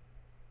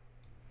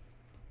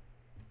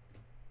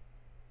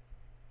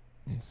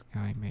 This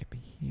guy may be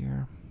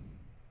here.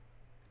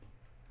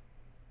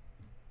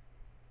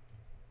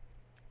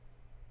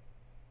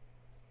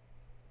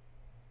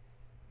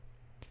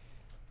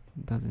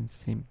 Doesn't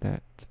seem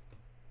that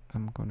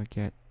I'm gonna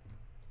get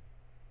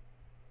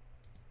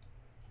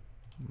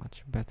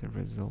much better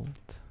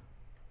result.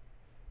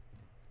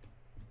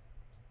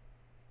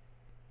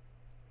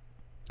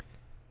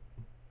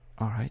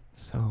 Alright,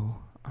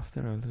 so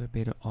after a little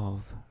bit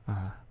of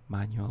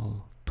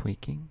manual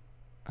tweaking,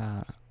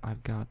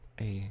 I've got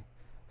a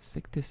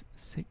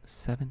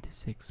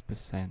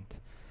 76%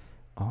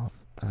 of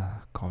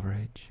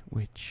coverage,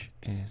 which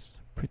is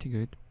pretty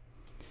good.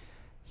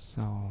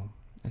 So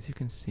as you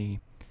can see,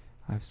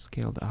 I've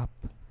scaled up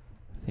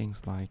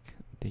things like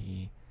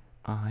the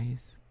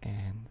eyes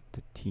and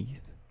the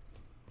teeth.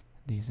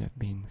 These have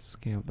been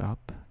scaled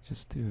up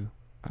just to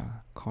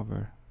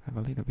have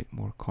a little bit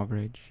more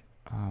coverage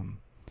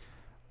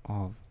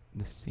of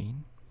the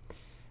scene.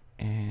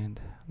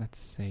 and let's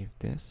save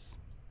this.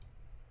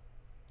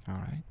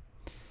 Alright,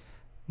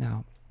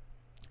 now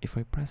if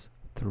I press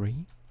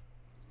 3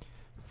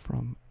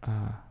 from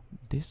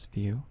this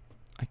view,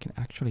 I can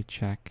actually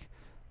check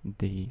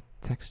the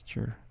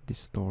texture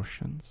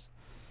distortions,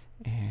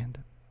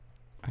 and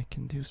I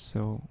can do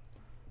so.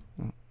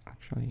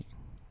 Actually,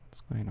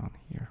 what's going on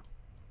here?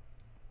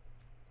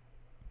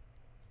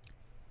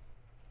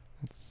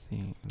 Let's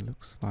see, it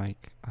looks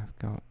like I've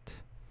got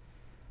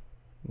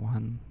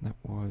one that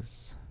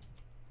was,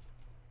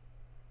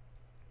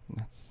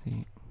 let's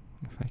see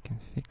if I can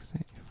fix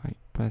it. If I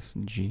press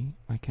G,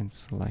 I can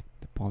select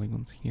the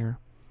polygons here.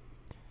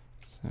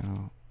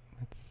 So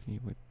let's see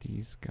what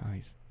these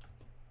guys,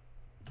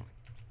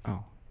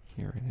 oh,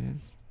 here it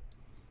is.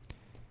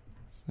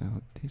 So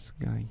this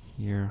guy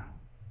here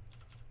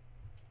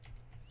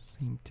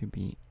seem to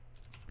be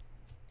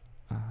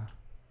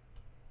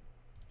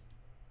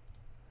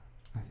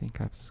I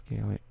think I've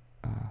scaled it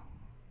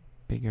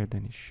bigger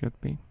than it should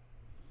be,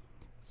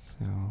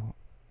 so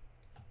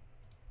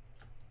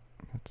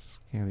let's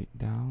scale it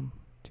down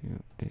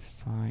to this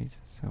size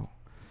so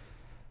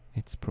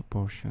it's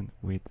proportioned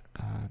with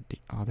the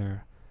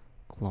other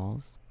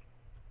claws.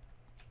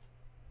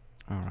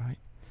 Alright,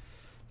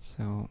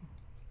 so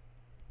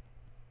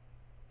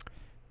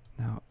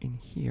now in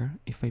here,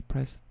 if I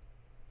press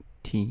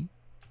T,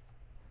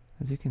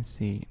 as you can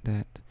see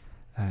that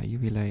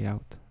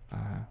UVLayout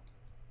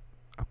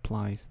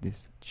applies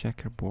this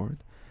checkerboard,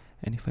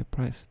 and if I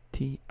press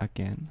T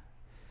again,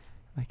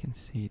 I can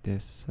see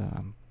this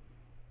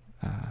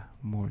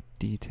more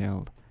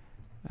detailed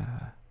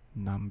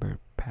number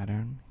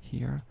pattern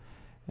here,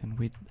 and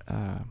with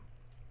I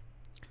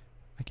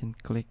can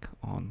click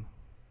on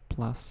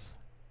plus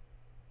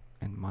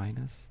and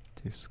minus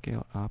to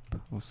scale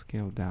up or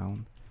scale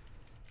down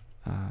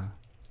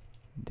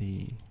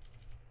the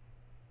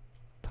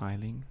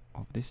tiling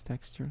of this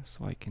texture,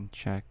 so I can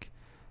check.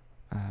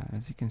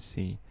 As you can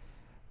see,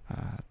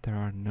 there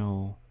are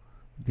no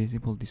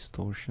visible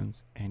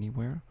distortions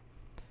anywhere,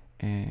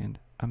 and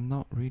I'm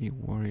not really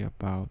worried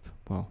about,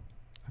 well,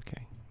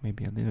 okay,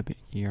 maybe a little bit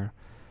here,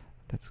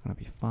 that's gonna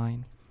be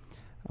fine.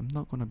 I'm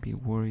not gonna be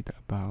worried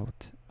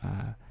about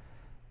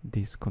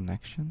these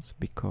connections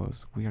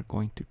because we are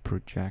going to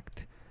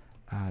project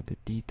the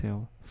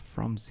detail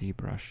from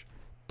ZBrush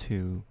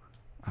to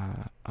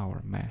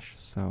our mesh,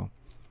 so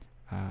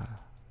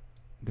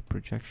the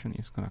projection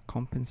is gonna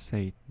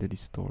compensate the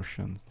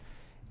distortions,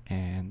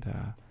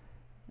 and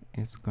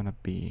it's gonna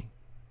be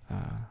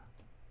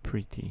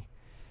pretty.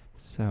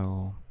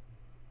 So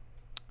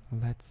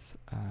let's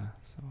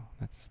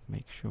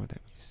make sure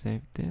that we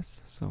save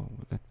this. So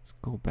let's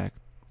go back,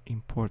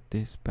 import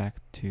this back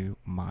to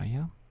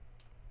Maya.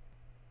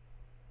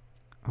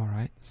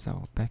 Alright,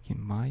 so back in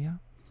Maya,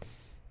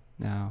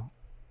 now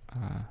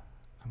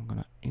I'm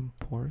gonna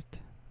import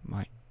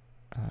my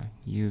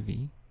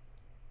UV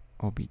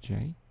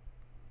OBJ,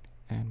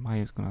 and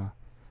Maya is gonna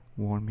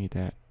warn me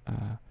that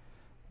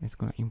it's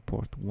gonna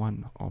import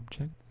one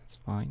object. That's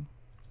fine.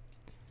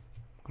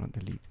 I'm gonna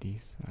delete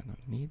these I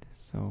don't need.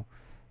 So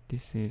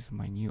this is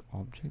my new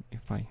object.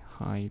 If I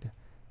hide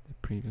the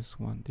previous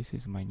one, this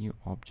is my new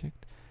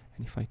object,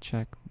 and if I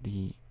check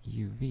the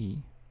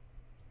UV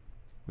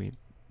with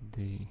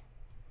the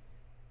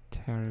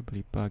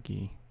terribly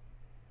buggy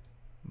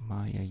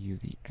Maya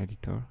UV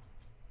editor,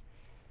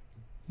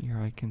 here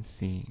I can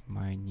see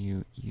my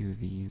new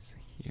UVs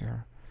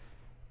here,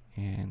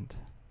 and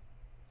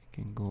I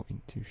can go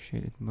into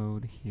shaded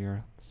mode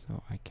here,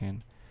 so I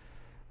can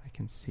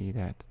see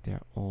that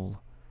they're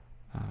all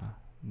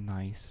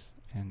nice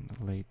and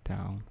laid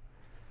down,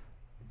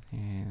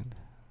 and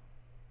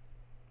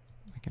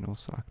I can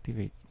also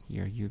activate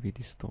here UV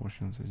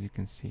distortions. As you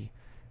can see,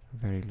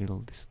 very little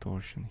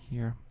distortion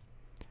here.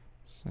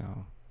 So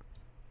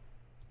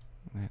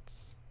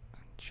let's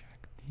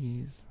check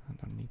these. I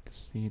don't need to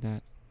see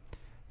that.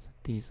 So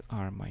these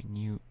are my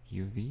new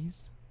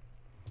UVs,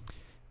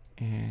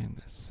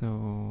 and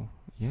so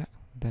yeah,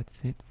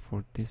 that's it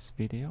for this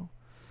video.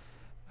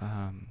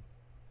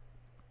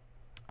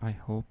 I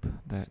hope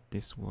that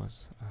this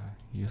was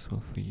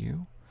useful for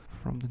you.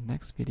 From the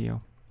next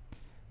video,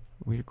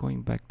 we're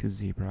going back to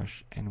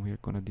ZBrush and we're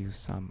gonna do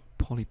some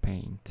poly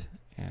paint,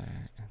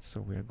 and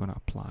so we're gonna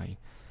apply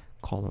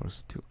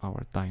colors to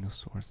our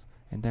dinosaurs,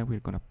 and then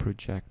we're gonna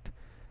project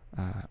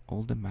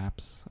all the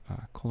maps,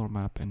 color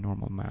map and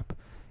normal map,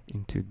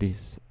 into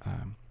this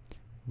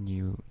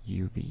new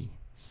UV.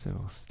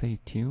 So stay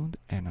tuned,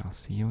 and I'll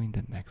see you in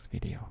the next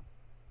video.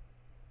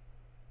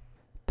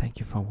 Thank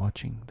you for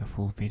watching the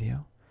full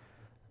video.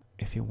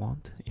 If you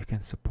want, you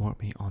can support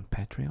me on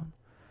Patreon,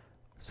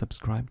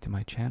 subscribe to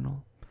my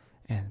channel,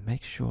 and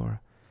make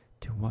sure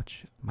to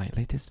watch my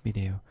latest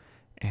video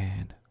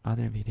and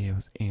other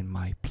videos in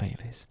my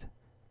playlist.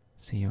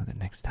 See you the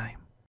next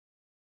time.